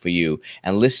important for you?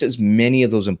 And list as many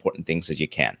of those important things as you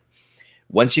can.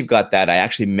 Once you've got that, I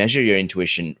actually measure your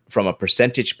intuition from a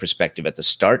percentage perspective at the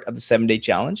start of the 7-day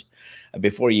challenge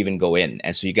before you even go in.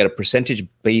 And so you get a percentage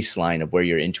baseline of where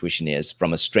your intuition is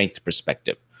from a strength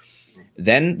perspective.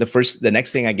 Then the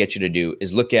next thing I get you to do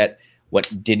is look at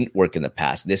what didn't work in the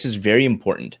past. This is very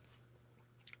important.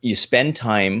 You spend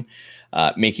time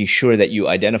making sure that you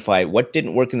identify what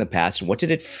didn't work in the past and what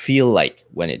did it feel like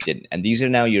when it didn't. And these are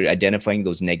now you're identifying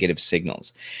those negative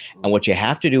signals. And what you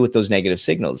have to do with those negative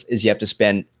signals is you have to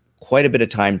spend quite a bit of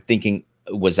time thinking,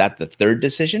 was that the third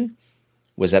decision?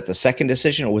 Was that the second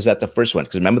decision, or was that the first one?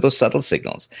 Because remember those subtle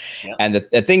signals. Yeah. And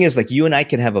the thing is, like, you and I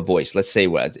can have a voice. Let's say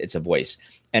it's a voice.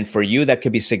 And for you, that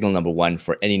could be signal number 1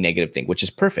 for any negative thing, which is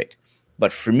perfect.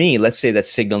 But for me, let's say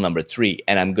that's signal number 3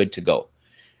 and I'm good to go.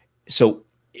 So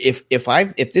if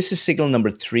this is signal number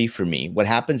 3 for me, what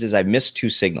happens is I've missed 2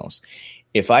 signals.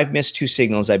 If I've missed 2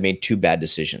 signals, I've made 2 bad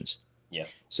decisions. Yeah.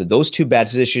 So those 2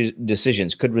 bad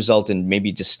decisions could result in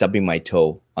maybe just stubbing my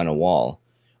toe on a wall,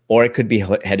 or it could be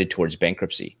headed towards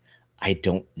bankruptcy. I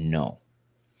don't know.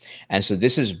 And so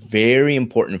this is very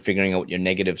important, figuring out what your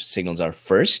negative signals are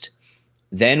first.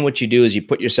 Then what you do is you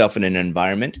put yourself in an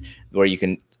environment where you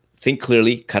can think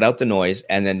clearly, cut out the noise,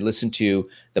 and then listen to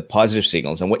the positive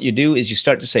signals. And what you do is you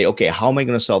start to say, okay, how am I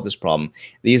going to solve this problem?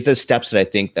 These are the steps that I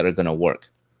think that are going to work.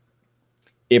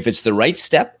 If it's the right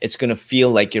step, it's going to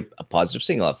feel like you're a positive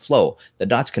signal, a flow. The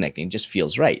dots connecting just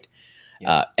feels right.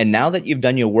 Yeah. And now that you've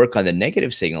done your work on the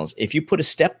negative signals, if you put a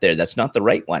step there that's not the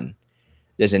right one,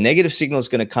 there's a negative signal that's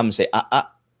going to come and say,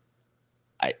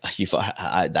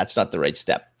 that's not the right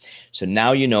step. So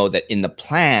now you know that in the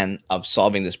plan of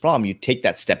solving this problem, you take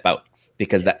that step out,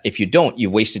 because that if you don't,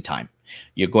 you've wasted time.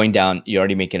 You're going down, you're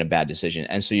already making a bad decision.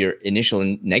 And so your initial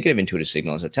negative intuitive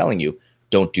signals are telling you,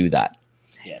 don't do that.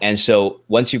 Yeah. And so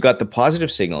once you've got the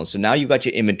positive signals, so now you've got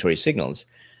your inventory signals,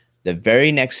 the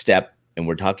very next step, and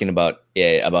we're talking about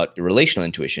relational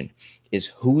intuition, is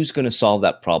who's going to solve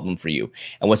that problem for you.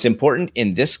 And what's important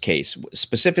in this case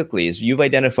specifically is you've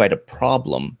identified a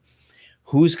problem.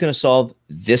 Who's going to solve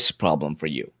this problem for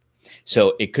you?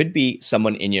 So it could be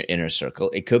someone in your inner circle.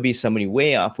 It could be somebody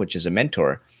way off, which is a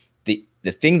mentor.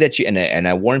 The thing that you, and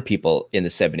I warn people in the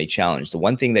 7-day challenge, the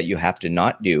one thing that you have to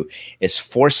not do is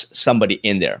force somebody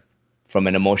in there from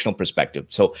an emotional perspective.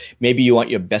 So maybe you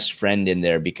want your best friend in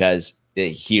there because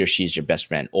he or she's your best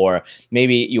friend, or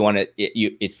maybe you want to.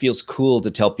 It feels cool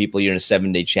to tell people you're in a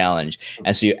 7-day challenge,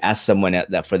 and so you ask someone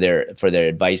that for their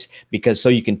advice, because so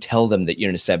you can tell them that you're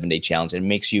in a 7-day challenge.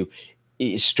 And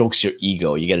it strokes your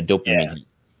ego. You get a dopamine. Yeah.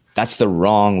 That's the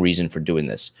wrong reason for doing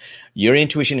this. Your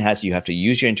intuition you have to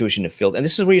use your intuition to filter, and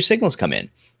this is where your signals come in.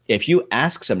 If you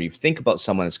ask somebody, you think about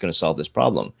someone that's going to solve this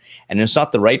problem, and it's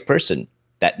not the right person,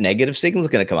 that negative signal is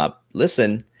going to come up.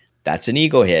 Listen, that's an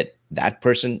ego hit. That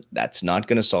person, that's not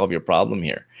going to solve your problem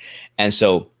here. And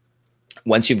so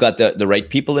once you've got the right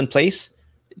people in place,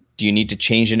 do you need to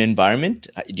change an environment?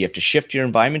 Do you have to shift your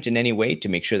environment in any way to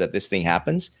make sure that this thing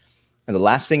happens? And the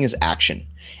last thing is action.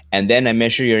 And then I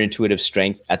measure your intuitive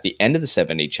strength at the end of the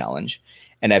 7-day challenge.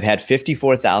 And I've had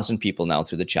 54,000 people now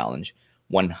through the challenge.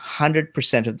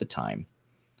 100% of the time,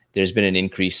 there's been an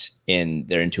increase in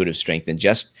their intuitive strength in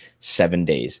just 7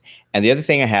 days. And the other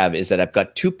thing I have is that I've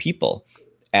got 2 people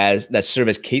that serve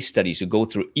as case studies who go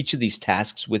through each of these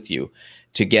tasks with you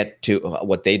to get to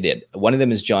what they did. One of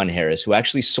them is John Harris, who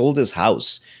actually sold his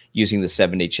house using the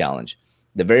 7-day challenge.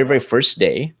 The very, very first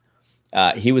day,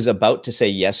 he was about to say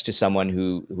yes to someone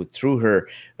who threw her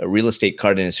a real estate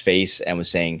card in his face and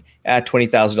was saying,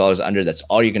 $20,000 under, that's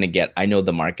all you're going to get. I know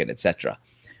the market, etc.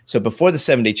 So before the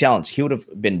 7-day challenge, he would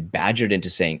have been badgered into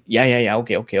saying, yeah,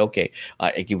 okay.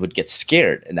 He would get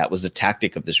scared. And that was the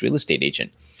tactic of this real estate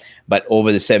agent. But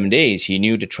over the 7 days, he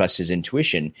knew to trust his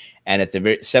intuition. And at the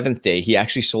 7th day, he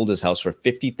actually sold his house for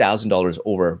 $50,000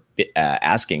 over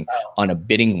asking on a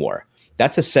bidding war.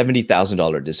 That's a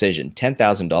 $70,000 decision.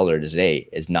 $10,000 a day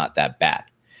is not that bad.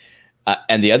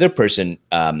 And the other person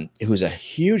who's a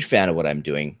huge fan of what I'm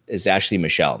doing is Ashley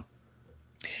Michelle.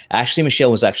 Ashley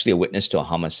Michelle was actually a witness to a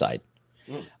homicide.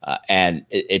 And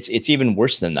it's even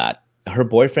worse than that. Her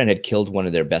boyfriend had killed one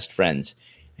of their best friends.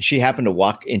 She happened to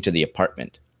walk into the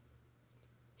apartment.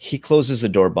 He closes the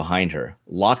door behind her,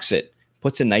 locks it,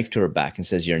 puts a knife to her back, and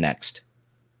says, "You're next."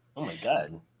 Oh my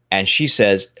God. And she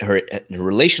says her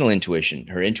relational intuition,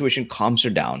 her intuition calms her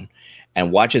down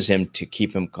and watches him to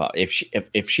keep him calm.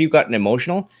 If she gotten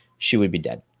emotional, she would be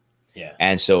dead. Yeah.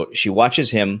 And so she watches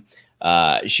him.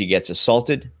 She gets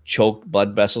assaulted, choked,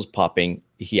 blood vessels popping.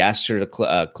 He asks her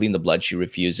to clean the blood. She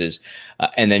refuses.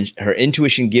 And then her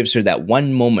intuition gives her that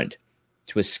one moment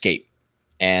to escape.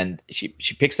 And she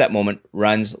picks that moment,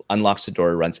 runs, unlocks the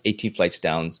door, runs 18 flights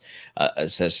down,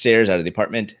 stairs out of the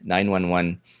apartment,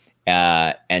 911.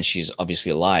 And she's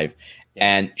obviously alive.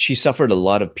 Yeah. And she suffered a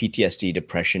lot of PTSD,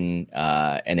 depression,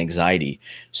 and anxiety.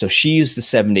 So she used the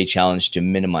 7-day challenge to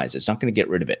minimize it. It's not going to get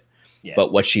rid of it. Yeah.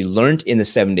 But what she learned in the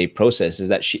 7-day process is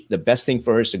that the best thing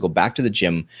for her is to go back to the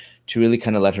gym to really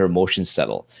kind of let her emotions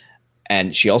settle.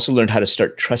 And she also learned how to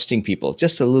start trusting people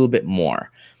just a little bit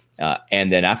more.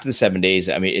 And then after the 7 days,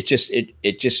 I mean,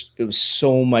 it was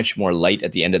so much more light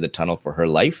at the end of the tunnel for her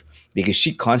life, because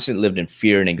she constantly lived in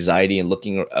fear and anxiety and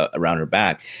looking around her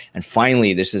back. And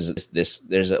finally,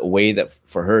 there's a way that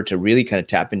for her to really kind of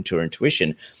tap into her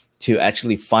intuition, to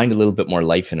actually find a little bit more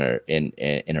life in her,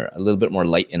 a little bit more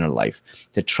light in her life,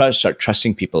 to start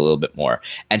trusting people a little bit more,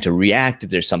 and to react if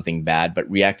there's something bad, but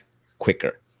react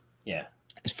quicker. Yeah.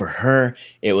 For her,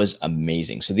 it was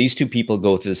amazing. So these two people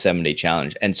go through the 7-day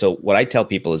challenge. And so what I tell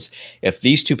people is, if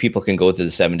these two people can go through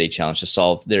the 7-day challenge to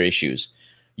solve their issues,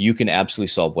 you can absolutely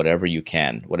solve whatever you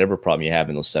can, whatever problem you have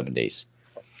in those 7 days.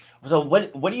 So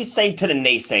what do you say to the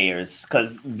naysayers?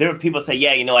 Because there are people say,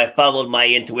 yeah, I followed my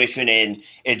intuition and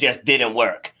it just didn't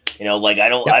work. I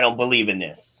don't believe in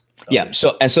this. So. Yeah.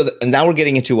 So now we're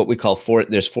getting into what we call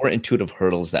there's 4 intuitive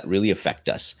hurdles that really affect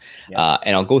us. Yeah.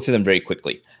 And I'll go through them very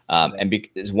quickly.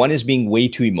 Because one is being way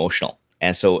too emotional.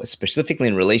 And so specifically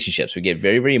in relationships, we get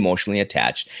very, very emotionally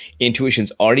attached.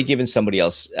 Intuition's already given somebody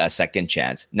else a second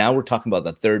chance. Now we're talking about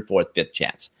the third, fourth, fifth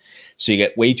chance. So you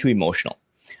get way too emotional.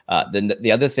 Then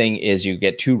the other thing is you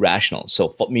get too rational.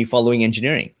 So me following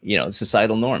engineering,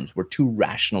 societal norms, we're too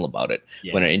rational about it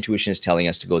when our intuition is telling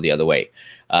us to go the other way.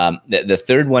 The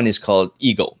third one is called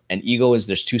ego. And ego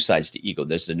there's 2 sides to ego.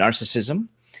 There's the narcissism,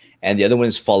 and the other one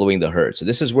is following the herd. So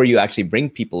this is where you actually bring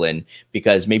people in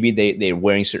because maybe they're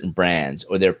wearing certain brands,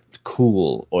 or they're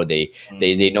cool, or they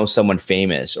know someone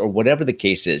famous, or whatever the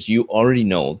case is. You already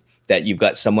know that you've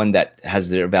got someone that has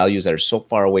their values that are so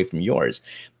far away from yours,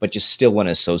 but you still want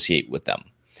to associate with them.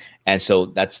 And so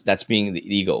that's being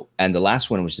the ego. And the last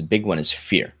one, which is the big one, is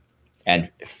fear.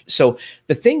 And so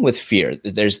the thing with fear,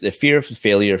 there's the fear of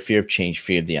failure, fear of change,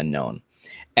 fear of the unknown.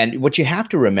 And what you have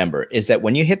to remember is that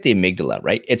when you hit the amygdala,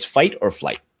 right, it's fight or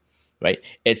flight, right?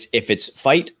 If it's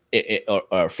fight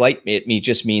or flight, it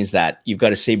just means that you've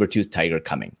got a saber-toothed tiger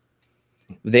coming.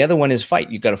 The other one is fight.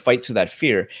 You've got to fight through that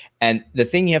fear. And the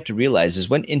thing you have to realize is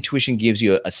when intuition gives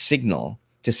you a signal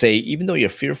to say, even though you're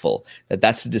fearful,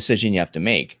 that's the decision you have to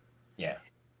make. Yeah.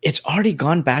 It's already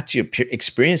gone back to your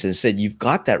experience and said, you've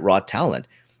got that raw talent.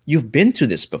 You've been through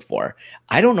this before.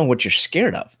 I don't know what you're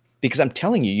scared of, because I'm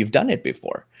telling you, you've done it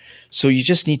before. So you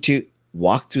just need to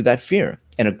walk through that fear.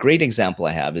 And a great example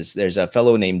I have is there's a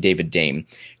fellow named David Dame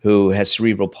who has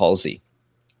cerebral palsy,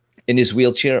 in his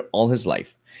wheelchair all his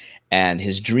life. And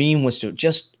his dream was to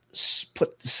just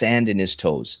put the sand in his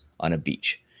toes on a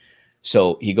beach.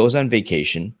 So he goes on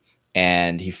vacation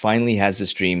and he finally has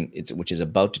this dream, which is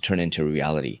about to turn into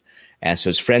reality. And so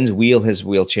his friends wheel his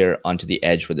wheelchair onto the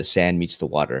edge where the sand meets the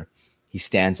water. He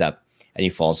stands up and he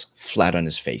falls flat on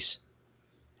his face.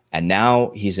 And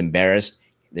now he's embarrassed.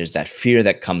 There's that fear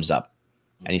that comes up.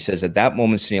 And he says, at that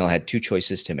moment, Sunil had 2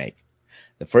 choices to make.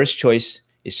 The first choice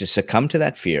is to succumb to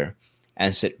that fear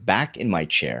and sit back in my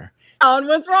chair. And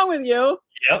what's wrong with you?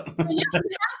 Yep. You have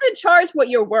to charge what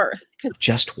you're worth.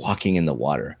 Just walking in the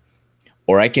water.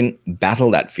 Or I can battle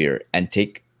that fear and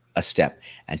take a step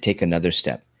and take another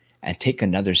step and take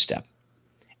another step.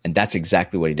 And that's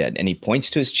exactly what he did. And he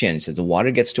points to his chin and says, the water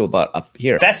gets to about up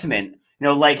here. Investment.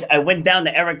 I went down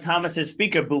to Eric Thomas's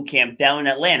speaker boot camp down in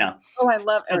Atlanta. Oh, I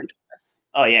love Eric Thomas.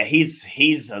 Oh yeah,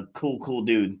 he's a cool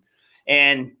dude.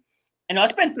 And I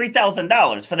spent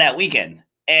 $3,000 for that weekend.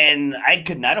 And I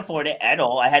could not afford it at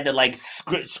all. I had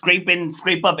to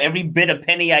scrape up every bit of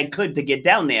penny I could to get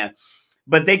down there.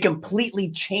 But they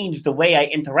completely changed the way I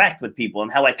interact with people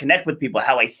and how I connect with people,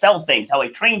 how I sell things, how I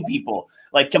train people,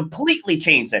 completely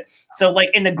changed it. So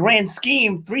in the grand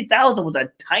scheme, $3,000 was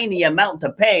a tiny amount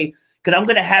to pay because I'm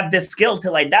going to have this skill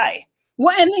till I die.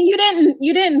 Well, and you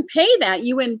didn't pay that.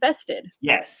 You invested.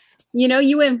 Yes.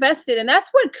 You invested, and that's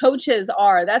what coaches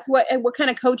are. That's what kind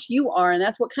of coach you are, and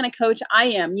that's what kind of coach I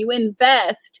am. You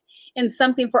invest in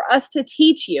something for us to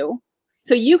teach you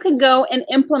so you can go and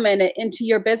implement it into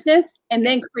your business and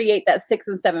then create that 6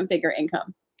 and 7 figure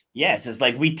income. Yes, it's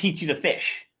like we teach you to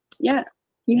fish. Yeah,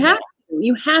 you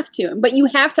have to, but you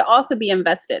have to also be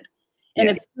invested. And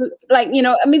Yes. if, like, you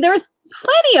know, I mean, there's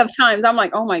plenty of times I'm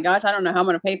like, oh my gosh, I don't know how I'm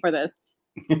going to pay for this.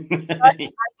 I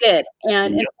did,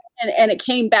 and it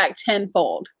came back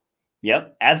tenfold.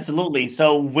 Yep, absolutely.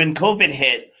 So when COVID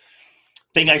hit,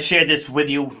 I think I shared this with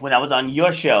you when I was on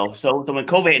your show. So when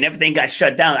COVID hit and everything got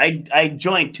shut down, I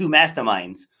joined 2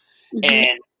 masterminds.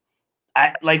 And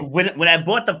I like when I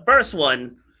bought the first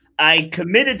one, I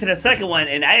committed to the second one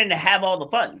and I didn't have all the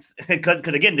funds because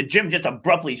again, the gym just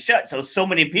abruptly shut. So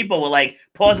many people were like,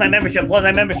 pause my membership. I'm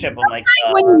like,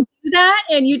 when you do that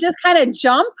and you just kind of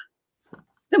jump,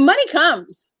 the money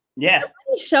comes. Yeah. The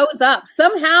money shows up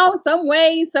somehow, some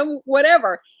way, some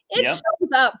whatever. It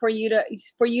shows up for you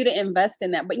to invest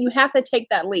in that, but you have to take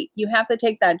that leap. You have to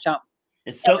take that jump.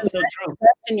 It's so true.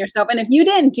 Invest in yourself. And if you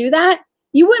didn't do that,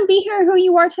 you wouldn't be here who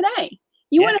you are today.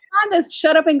 You wouldn't have this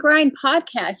Shut Up and Grind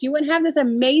podcast. You wouldn't have this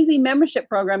amazing membership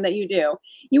program that you do.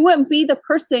 You wouldn't be the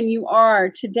person you are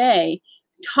today,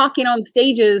 talking on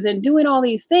stages and doing all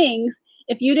these things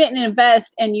if you didn't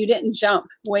invest and you didn't jump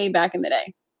way back in the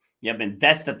day. Yep, and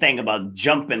that's the thing about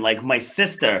jumping. Like my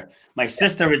sister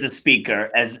is a speaker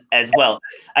as well.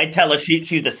 I tell her she's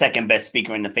the second best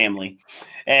speaker in the family,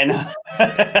 and first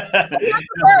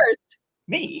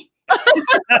me.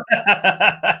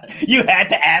 You had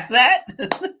to ask that.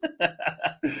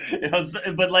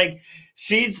 But like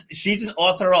she's an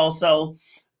author also,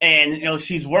 and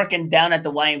she's working down at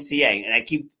the YMCA, and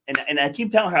I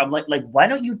keep telling her, I'm like why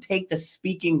don't you take the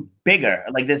speaking bigger?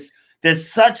 Like there's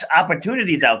such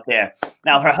opportunities out there.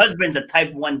 Now her husband's a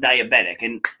type 1 diabetic,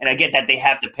 and I get that they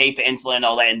have to pay for insulin and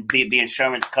all that, and the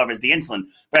insurance covers the insulin.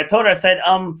 But I told her, I said,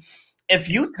 if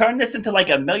you turn this into like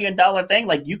 $1 million thing,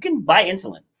 like you can buy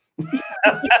insulin. And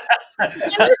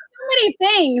there's so many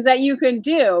things that you can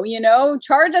do,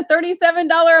 charge a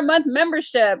 $37 a month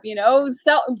membership,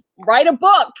 write a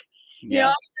book,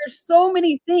 there's so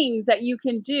many things that you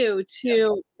can do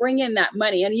to bring in that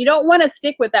money. And you don't want to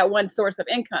stick with that one source of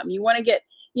income. You want to get,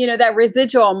 that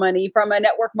residual money from a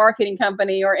network marketing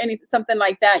company or something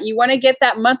like that. You want to get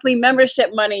that monthly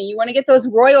membership money. You want to get those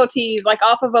royalties like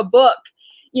off of a book.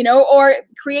 Or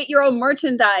create your own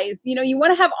merchandise. You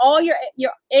want to have all your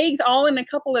eggs all in a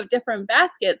couple of different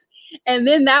baskets. And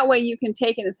then that way you can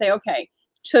take it and say, okay,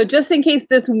 so just in case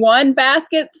this one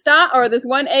basket or this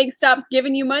one egg stops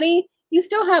giving you money, you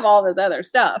still have all this other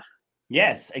stuff.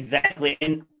 Yes, exactly.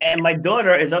 And my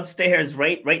daughter is upstairs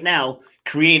right now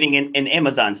creating an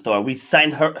Amazon store. We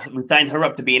signed her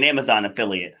up to be an Amazon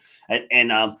affiliate.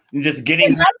 And just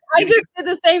getting. I just did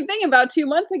the same thing about 2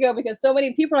 months ago because so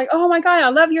many people are like, "Oh my God, I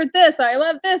love your this, I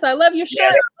love this, I love your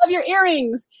shirt, I love your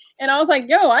earrings," and I was like,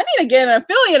 "Yo, I need to get an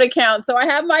affiliate account." So I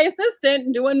have my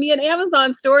assistant doing me an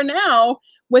Amazon store now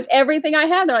with everything I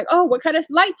have. They're like, "Oh, what kind of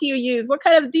light do you use? What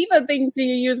kind of diva things do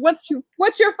you use? What's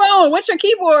your phone? What's your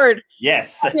keyboard?"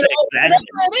 Yes, exactly.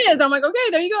 Whatever it is, I'm like, "Okay,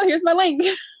 there you go. Here's my link."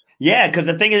 Yeah, because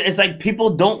the thing is, it's like people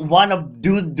don't want to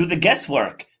do the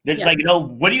guesswork. It's like,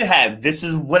 what do you have? This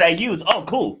is what I use. Oh,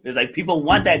 cool. It's like people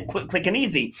want that quick and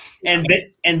easy. And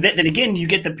then again, you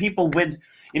get the people with,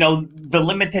 the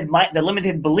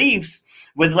limited beliefs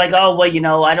with like, oh,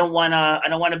 well, I don't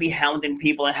want to be hounding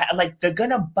people. And like, they're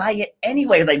going to buy it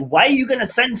anyway. Like, why are you going to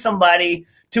send somebody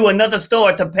to another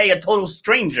store to pay a total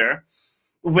stranger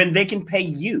when they can pay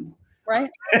you?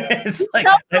 Right. It's like,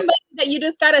 tell somebody that you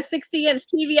just got a 60-inch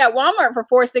TV at Walmart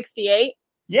for $468.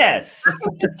 Yes.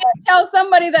 Tell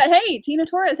somebody that, hey, Tina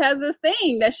Torres has this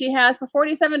thing that she has for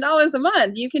 $47 a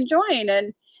month. You can join.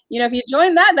 And, if you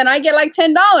join that, then I get like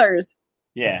 $10.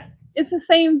 Yeah. It's the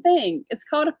same thing. It's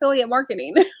called affiliate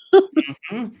marketing.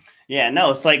 Mm-hmm. Yeah,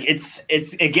 no, it's like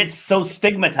it gets so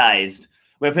stigmatized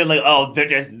where people are like, oh,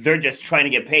 they're just trying to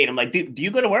get paid. I'm like, do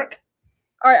you go to work?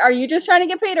 Are you just trying to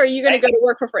get paid or are you going to go to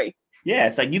work for free? Yeah,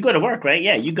 it's like you go to work, right?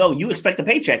 Yeah, you expect a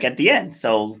paycheck at the end.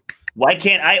 So why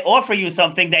can't I offer you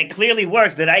something that clearly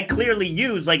works, that I clearly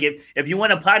use? Like if you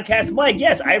want a podcast mic,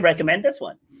 yes, I recommend this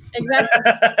one.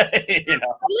 Exactly. A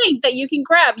link that you can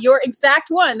grab your exact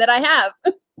one that I have.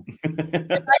 I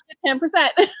get 10%.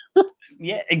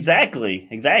 Yeah, exactly.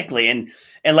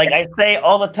 And like I say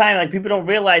all the time, like people don't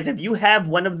realize if you have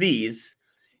one of these,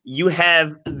 you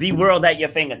have the world at your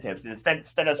fingertips.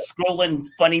 Instead of scrolling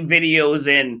funny videos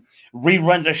and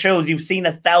reruns of shows you've seen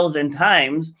 1,000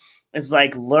 times, it's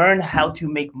like learn how to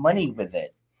make money with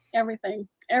it. Everything.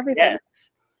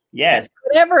 Yes.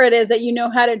 Whatever it is that you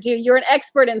know how to do, you're an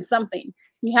expert in something.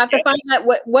 You have to find out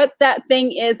what that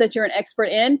thing is that you're an expert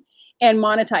in and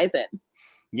monetize it.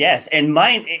 Yes, and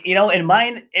mine,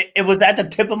 it was at the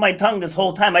tip of my tongue this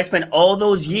whole time. I spent all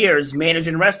those years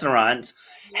managing restaurants,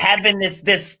 having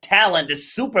this talent,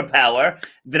 this superpower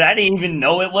that I didn't even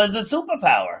know it was a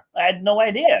superpower. I had no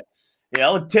idea,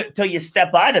 till you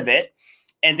step out of it,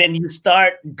 and then you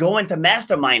start going to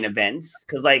mastermind events.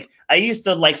 Because like I used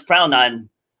to like frown on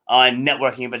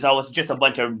networking, but it's always just a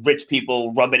bunch of rich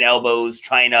people rubbing elbows,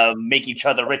 trying to make each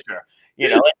other richer.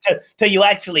 Till you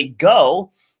actually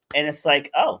go. And it's like,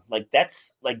 oh, like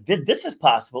that's like this is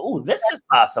possible. Oh, this is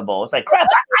possible. It's like, crap,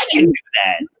 I can do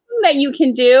that. That you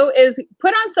can do is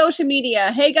put on social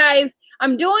media, hey guys,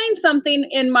 I'm doing something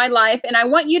in my life, and I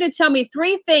want you to tell me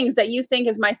 3 things that you think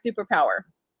is my superpower.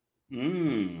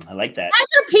 I like that.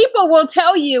 Other people will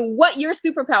tell you what your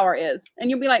superpower is, and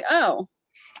you'll be like, oh,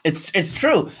 it's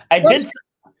true.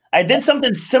 I did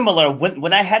something similar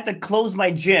when I had to close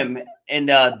my gym in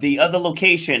the other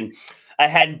location. I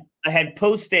had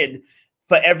posted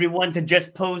for everyone to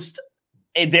just post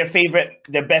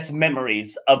their best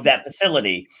memories of that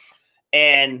facility.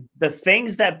 And the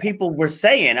things that people were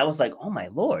saying, I was like, oh my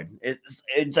Lord.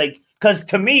 It's like, because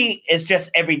to me, it's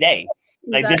just every day.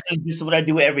 Like this is what I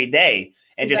do every day.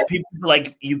 And just people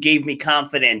like, you gave me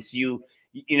confidence. You've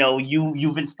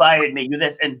inspired me. You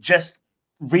this, and just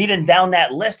reading down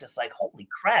that list, it's like, holy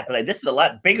crap, like this is a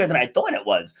lot bigger than I thought it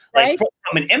was. Like from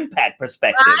an impact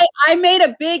perspective. I made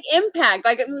a big impact,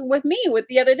 like with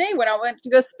the other day when I went to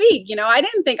go speak, I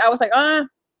didn't think, I was like,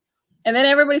 and then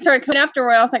everybody started coming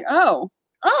afterward. I was like, oh.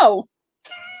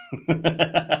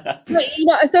 But,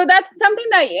 so that's something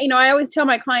that, I always tell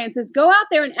my clients is go out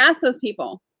there and ask those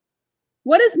people,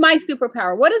 what is my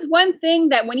superpower? What is one thing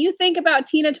that when you think about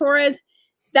Tina Torres,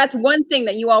 that's one thing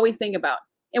that you always think about?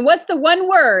 And what's the one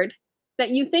word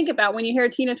that you think about when you hear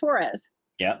Tina Torres?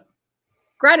 Yeah.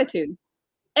 Gratitude.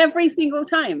 Every single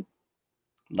time.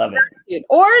 Love it.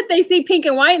 Or they see pink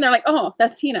and white and they're like, oh,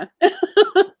 that's Tina. Because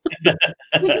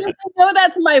they know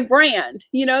that's my brand.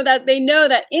 That they know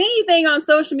that anything on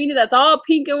social media that's all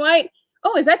pink and white.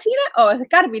 Oh, is that Tina? Oh, it's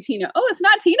got to be Tina. Oh, it's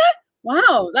not Tina?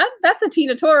 Wow, that's a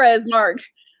Tina Torres mark.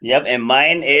 Yep, and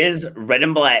mine is red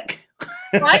and black.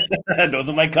 Right? Those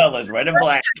are my colors, red and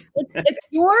black.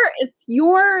 It's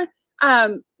your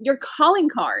calling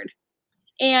card.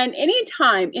 And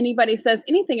anytime anybody says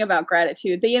anything about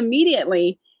gratitude, they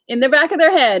immediately, in the back of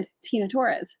their head, Tina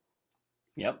Torres.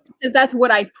 Yep. Because that's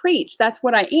what I preach. That's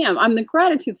what I am. I'm the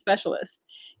gratitude specialist.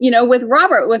 With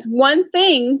Robert, what's one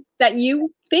thing that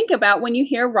you think about when you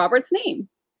hear Robert's name?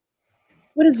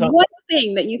 What is one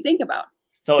thing that you think about?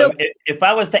 So if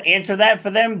I was to answer that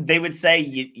for them, they would say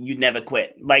you never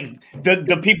quit. Like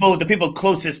the people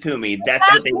closest to me, that's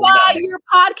what they would know. Why your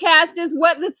podcast is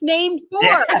what it's named for.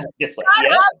 Yeah, Shut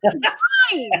up.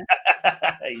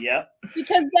 Yeah.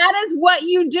 Because that is what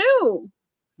you do.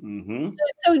 Mm-hmm.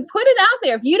 So put it out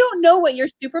there. If you don't know what your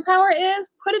superpower is,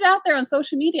 put it out there on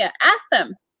social media. Ask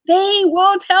them. They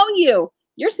will tell you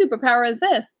your superpower is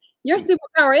this. Your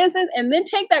superpower is this, and then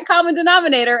take that common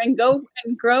denominator and go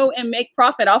and grow and make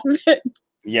profit off of it.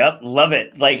 Yep, love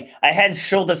it. Like I had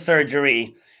shoulder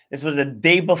surgery. This was the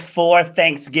day before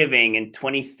Thanksgiving in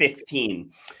 2015,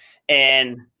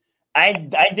 and I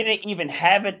didn't even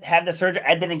have the surgery.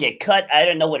 I didn't get cut. I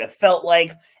didn't know what it felt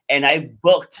like, and I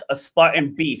booked a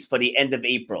Spartan Beast for the end of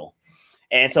April.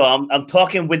 And so I'm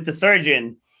talking with the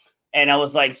surgeon, and I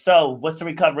was like, "So, what's the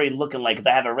recovery looking like? Because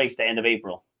I have a race the end of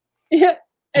April." Yeah.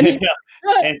 And,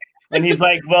 and he's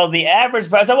like, well, the average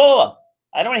person. Whoa.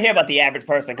 I don't want to hear about the average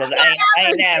person because I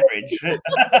ain't average.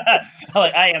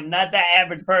 Like, I am not that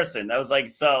average person. I was like,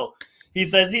 so he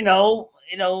says,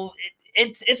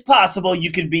 it's possible you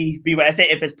could be right. I say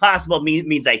if it's possible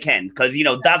means I can, because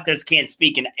doctors can't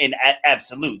speak in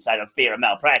absolutes out of fear of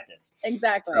malpractice.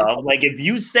 Exactly. So like if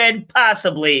you said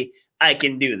possibly, I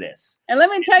can do this. And let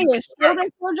me tell you, shoulder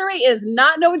surgery is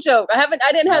not no joke. I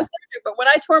didn't have surgery, but when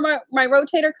I tore my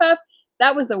rotator cuff,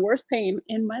 that was the worst pain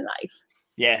in my life.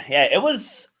 Yeah. It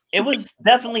was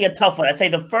definitely a tough one. I'd say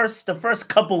the first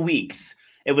couple weeks,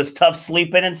 it was tough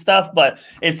sleeping and stuff. But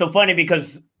it's so funny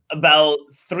because about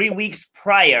 3 weeks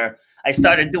prior, I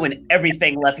started doing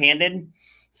everything left-handed.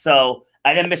 So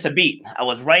I didn't miss a beat. I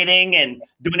was writing and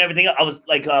doing everything. I was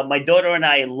like, my daughter and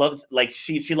I loved, like,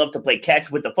 she loved to play catch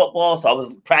with the football. So I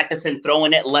was practicing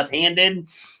throwing it left-handed.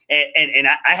 And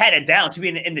I had it down. To be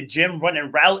in the gym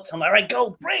running routes. I'm like, all right,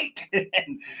 go break.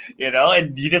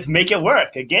 and you just make it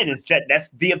work. Again, that's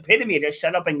the epitome of just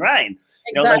shut up and grind.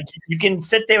 Exactly. Like you can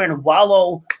sit there and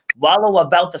wallow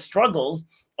about the struggles,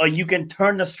 or you can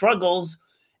turn the struggles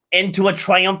into a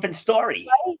triumphant story.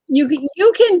 Right? You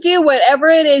can do whatever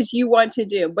it is you want to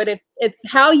do, but if it's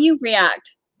how you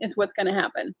react is what's going to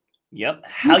happen. Yep.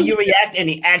 How you react and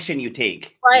the action you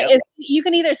take. Right. Yep. You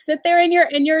can either sit there in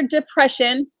your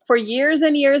depression for years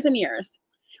and years and years,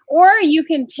 or you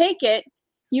can take it,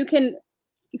 you can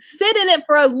sit in it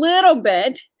for a little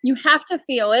bit. You have to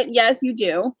feel it. Yes, you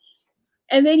do.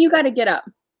 And then you got to get up.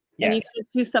 Yes. And you can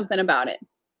do something about it.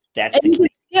 That's and the you key.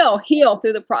 can still heal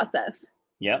through the process.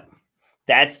 Yep.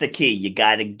 That's the key. You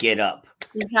got to get up.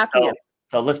 You have to.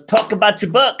 So let's talk about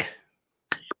your book.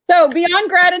 So Beyond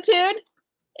Gratitude,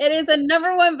 it is a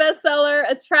 #1 bestseller,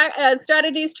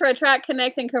 strategies to attract,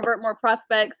 connect, and convert more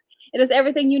prospects. It is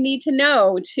everything you need to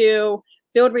know to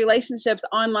build relationships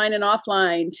online and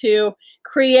offline, to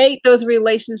create those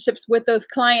relationships with those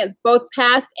clients, both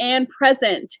past and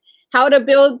present, how to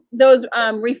build those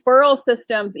referral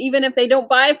systems, even if they don't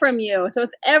buy from you. So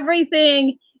it's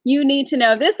everything you need to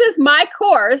know. This is my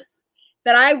course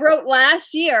that I wrote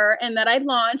last year and that I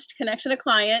launched, Connection to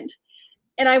Client,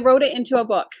 and I wrote it into a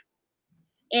book.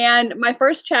 And my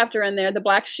first chapter in there, The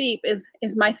Black Sheep, is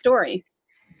my story.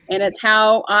 And it's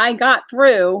how I got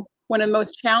through one of the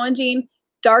most challenging,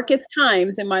 darkest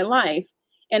times in my life,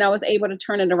 and I was able to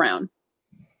turn it around.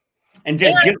 And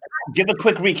just give a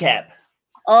quick recap.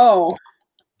 Oh,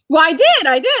 well, I did.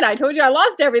 I told you I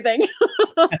lost everything.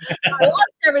 I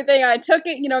lost everything. I took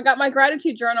it, got my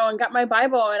gratitude journal and got my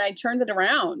Bible, and I turned it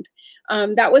around.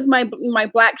 That was my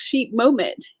black sheep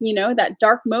moment, that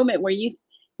dark moment where you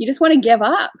just want to give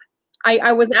up.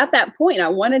 I was at that point. I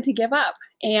wanted to give up,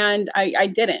 and I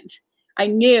didn't. I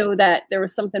knew that there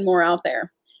was something more out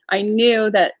there. I knew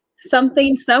that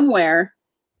something, somewhere,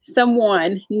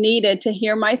 someone needed to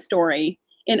hear my story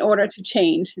in order to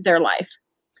change their life.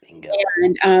 Bingo.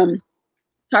 And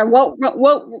so I wrote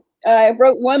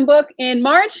one book in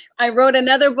March. I wrote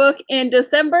another book in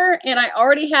December, and I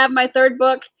already have my third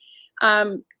book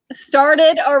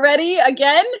started already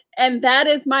again. And that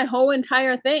is my whole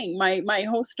entire thing, my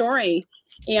whole story.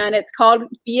 And it's called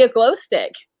Be a Glow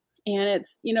Stick. And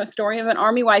it's, story of an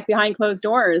Army wife behind closed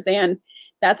doors. And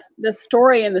that's the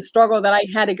story and the struggle that I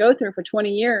had to go through for 20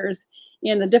 years,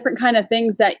 and the different kind of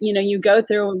things that, you go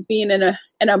through being in a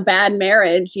bad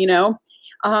marriage,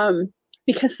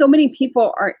 because so many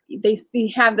people they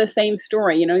have the same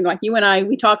story, like you and I,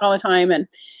 we talk all the time, and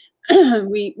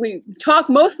we talk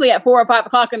mostly at 4 or 5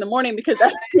 o'clock in the morning because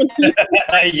that's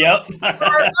Yep.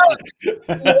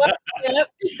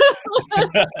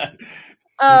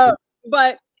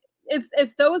 But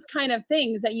it's those kind of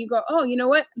things that you go, oh, you know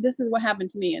what? This is what happened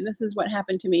to me, and this is what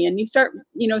happened to me. And you start,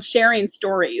 sharing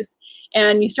stories,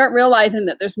 and you start realizing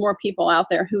that there's more people out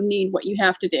there who need what you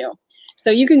have to do. So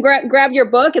you can grab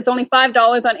your book. It's only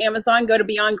 $5 on Amazon. Go to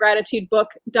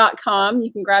beyondgratitudebook.com.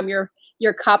 You can grab your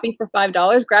copy for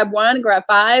 $5. Grab 1, grab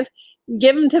 5,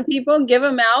 give them to people, give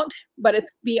them out. But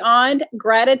it's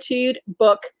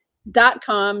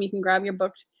beyondgratitudebook.com. You can grab your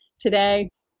book today.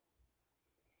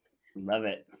 Love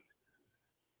it.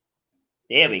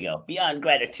 There we go. Beyond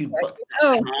Gratitude Book.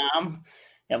 I'm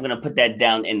going to put that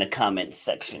down in the comments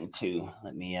section too.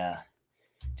 Let me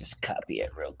just copy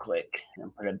it real quick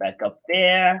and put it back up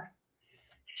there.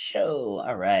 Show.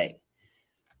 All right.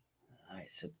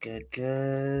 So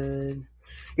good.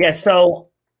 Yeah. So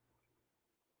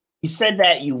you said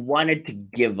that you wanted to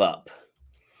give up.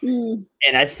 And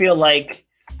I feel like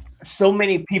so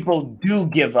many people do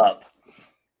give up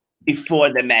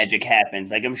before the magic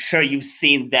happens. Like, I'm sure you've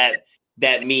seen that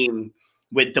meme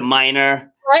with the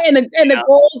miner, right? And the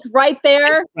gold's right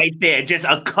there. Right there. Just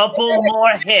a couple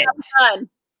more hits.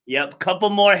 Yep, couple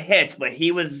more hits. But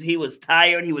he was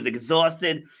tired, he was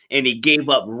exhausted, and he gave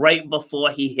up right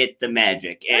before he hit the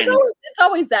magic. And it's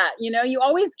always that, you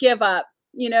always give up.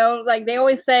 Like they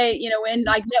always say, in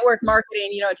like network marketing,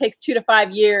 it takes 2 to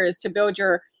 5 years to build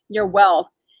your wealth.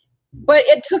 But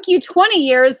it took you 20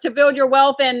 years to build your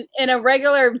wealth in a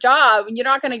regular job. You're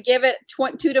not going to give it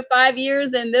 2 to 5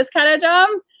 years in this kind of job.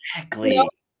 Exactly.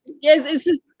 It's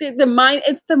just the mind.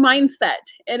 It's the mindset.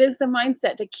 It is the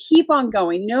mindset to keep on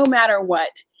going no matter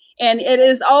what. And it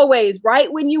is always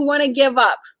right when you want to give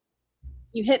up,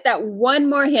 you hit that one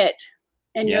more hit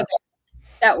and you're there.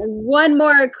 That one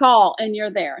more call and you're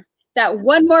there. That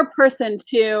one more person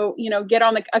to, get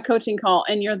on a coaching call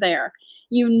and you're there.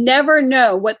 You never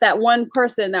know what that one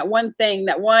person, that one thing,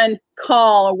 that one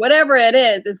call, or whatever it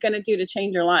is going to do to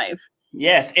change your life.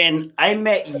 Yes. And I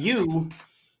met you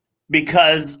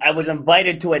because I was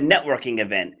invited to a networking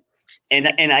event. And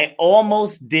I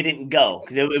almost didn't go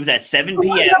because it was at 7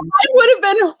 p.m. It would have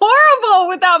been horrible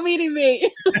without meeting me.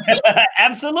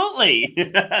 Absolutely.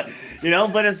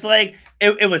 But it's like,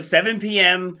 it was 7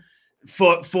 p.m.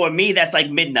 For me, that's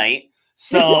like midnight.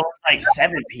 So like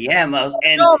 7 p.m.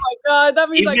 And oh my God, that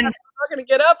means even, I'm not going to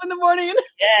get up in the morning.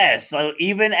 Yeah, so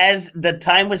even as the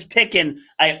time was ticking,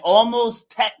 I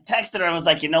almost texted her. I was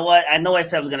like, you know what? I know I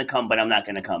said I was going to come, but I'm not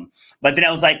going to come. But then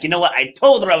I was like, you know what? I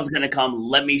told her I was going to come.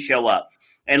 Let me show up.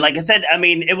 And like I said, I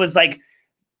mean, it was like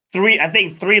three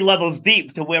levels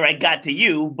deep to where I got to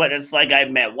you. But it's like I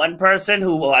met one person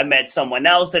I met someone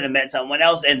else, and I met someone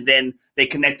else, and then they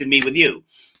connected me with you.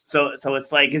 So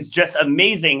it's like, it's just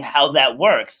amazing how that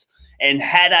works. And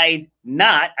had I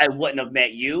not, I wouldn't have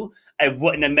met you. I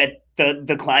wouldn't have met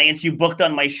the clients you booked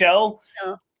on my show.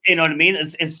 Yeah. You know what I mean?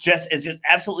 It's just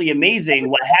absolutely amazing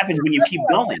what happens when you keep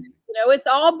going. You know, it's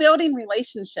all building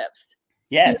relationships.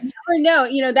 Yes. You never know.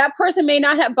 You know, that person may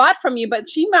not have bought from you, but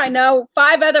she might know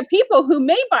 5 other people who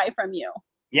may buy from you.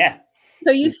 Yeah. So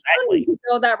you still need to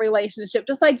build that relationship,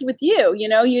 just like with you. You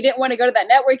know, you didn't want to go to that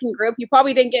networking group. You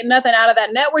probably didn't get nothing out of that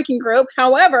networking group.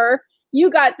 However, you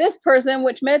got this person,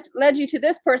 which led you to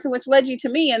this person, which led you to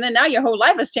me. And then now your whole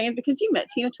life has changed because you met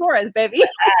Tina Torres, baby.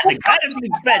 The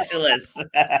gratitude specialist.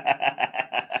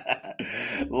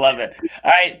 Love it.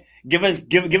 All right. Give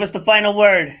us the final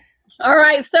word. All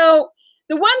right. So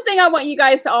the one thing I want you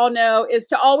guys to all know is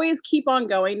to always keep on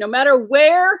going, no matter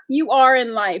where you are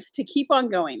in life, to keep on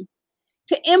going,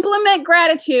 to implement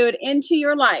gratitude into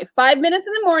your life. 5 minutes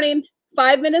in the morning,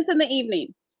 5 minutes in the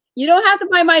evening. You don't have to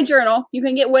buy my journal. You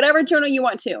can get whatever journal you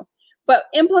want to, but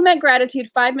implement gratitude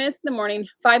 5 minutes in the morning,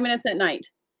 5 minutes at night.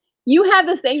 You have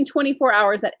the same 24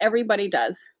 hours that everybody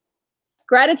does.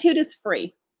 Gratitude is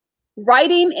free.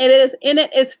 Writing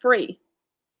it is free.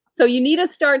 So you need to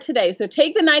start today. So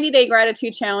take the 90-day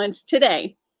gratitude challenge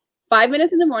today. 5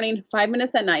 minutes in the morning, 5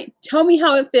 minutes at night. Tell me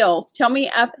how it feels. Tell me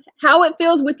how it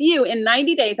feels with you in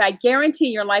 90 days. I guarantee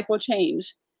your life will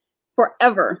change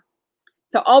forever.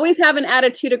 So always have an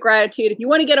attitude of gratitude. If you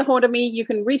want to get a hold of me, you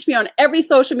can reach me on every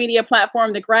social media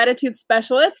platform, The Gratitude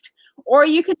Specialist, or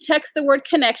you can text the word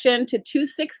connection to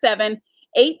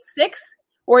 26786,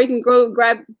 or you can go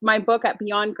grab my book at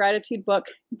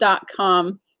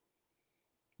beyondgratitudebook.com.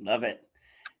 Love it.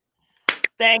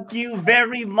 Thank you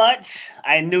very much.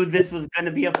 I knew this was going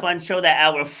to be a fun show. That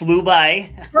hour flew by.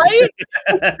 Right?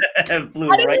 I didn't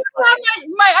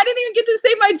even get to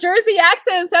say my Jersey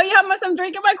accent and tell you how much I'm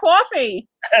drinking my coffee.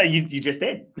 You just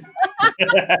did. All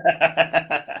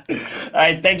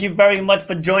right. Thank you very much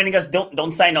for joining us.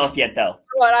 Don't sign off yet, though.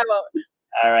 What? I won't.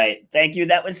 All right. Thank you.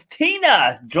 That was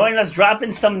Tina joining us,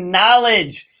 dropping some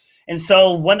knowledge. And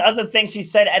so one other thing she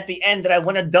said at the end that I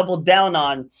want to double down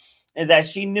on is that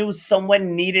she knew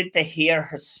someone needed to hear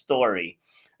her story.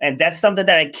 And that's something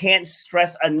that I can't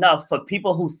stress enough for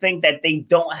people who think that they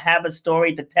don't have a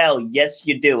story to tell. Yes,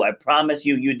 you do. I promise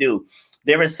you, you do.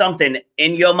 There is something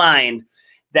in your mind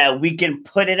that we can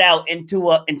put it out and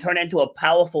turn it into a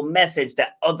powerful message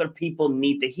that other people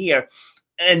need to hear.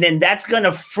 And then that's going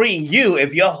to free you.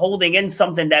 If you're holding in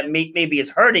something that maybe is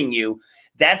hurting you,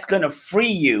 that's going to free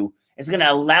you. It's going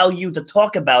to allow you to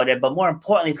talk about it, but more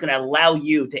importantly, it's going to allow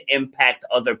you to impact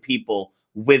other people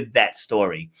with that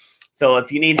story. So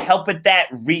if you need help with that,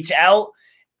 reach out,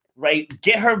 right?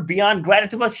 Get her Beyond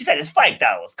Gratitude. Well, she said it's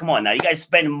 $5. Come on now. You guys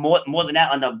spend more than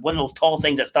that on one of those tall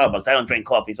things at Starbucks. I don't drink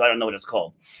coffee, so I don't know what it's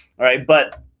called. All right,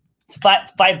 but it's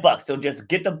 $5. So just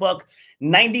get the book.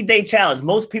 90-day challenge.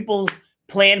 Most people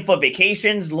plan for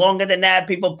vacations longer than that.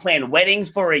 People plan weddings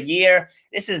for a year.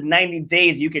 This is 90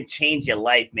 days. You can change your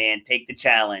life, man. Take the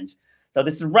challenge. So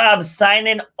this is Rob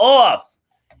signing off,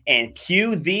 and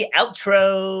cue the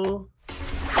outro.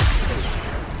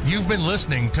 You've been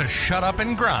listening to Shut Up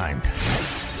and Grind.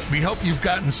 We hope you've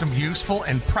gotten some useful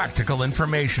and practical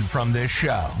information from this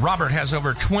show. Robert has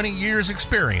over 20 years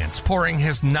experience pouring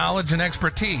his knowledge and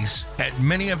expertise at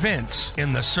many events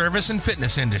in the service and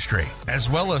fitness industry, as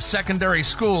well as secondary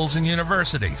schools and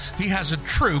universities. He has a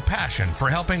true passion for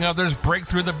helping others break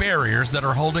through the barriers that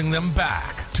are holding them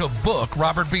back. To book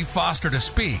Robert B. Foster to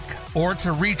speak or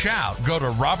to reach out, go to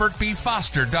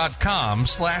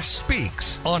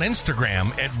robertbfoster.com/speaks, on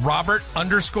Instagram at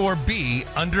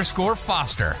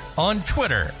Robert_B_Foster, on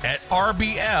Twitter at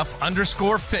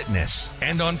RBF_fitness,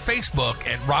 and on Facebook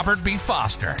at Robert B.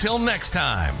 Foster. Till next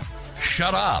time,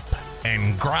 shut up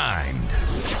and grind.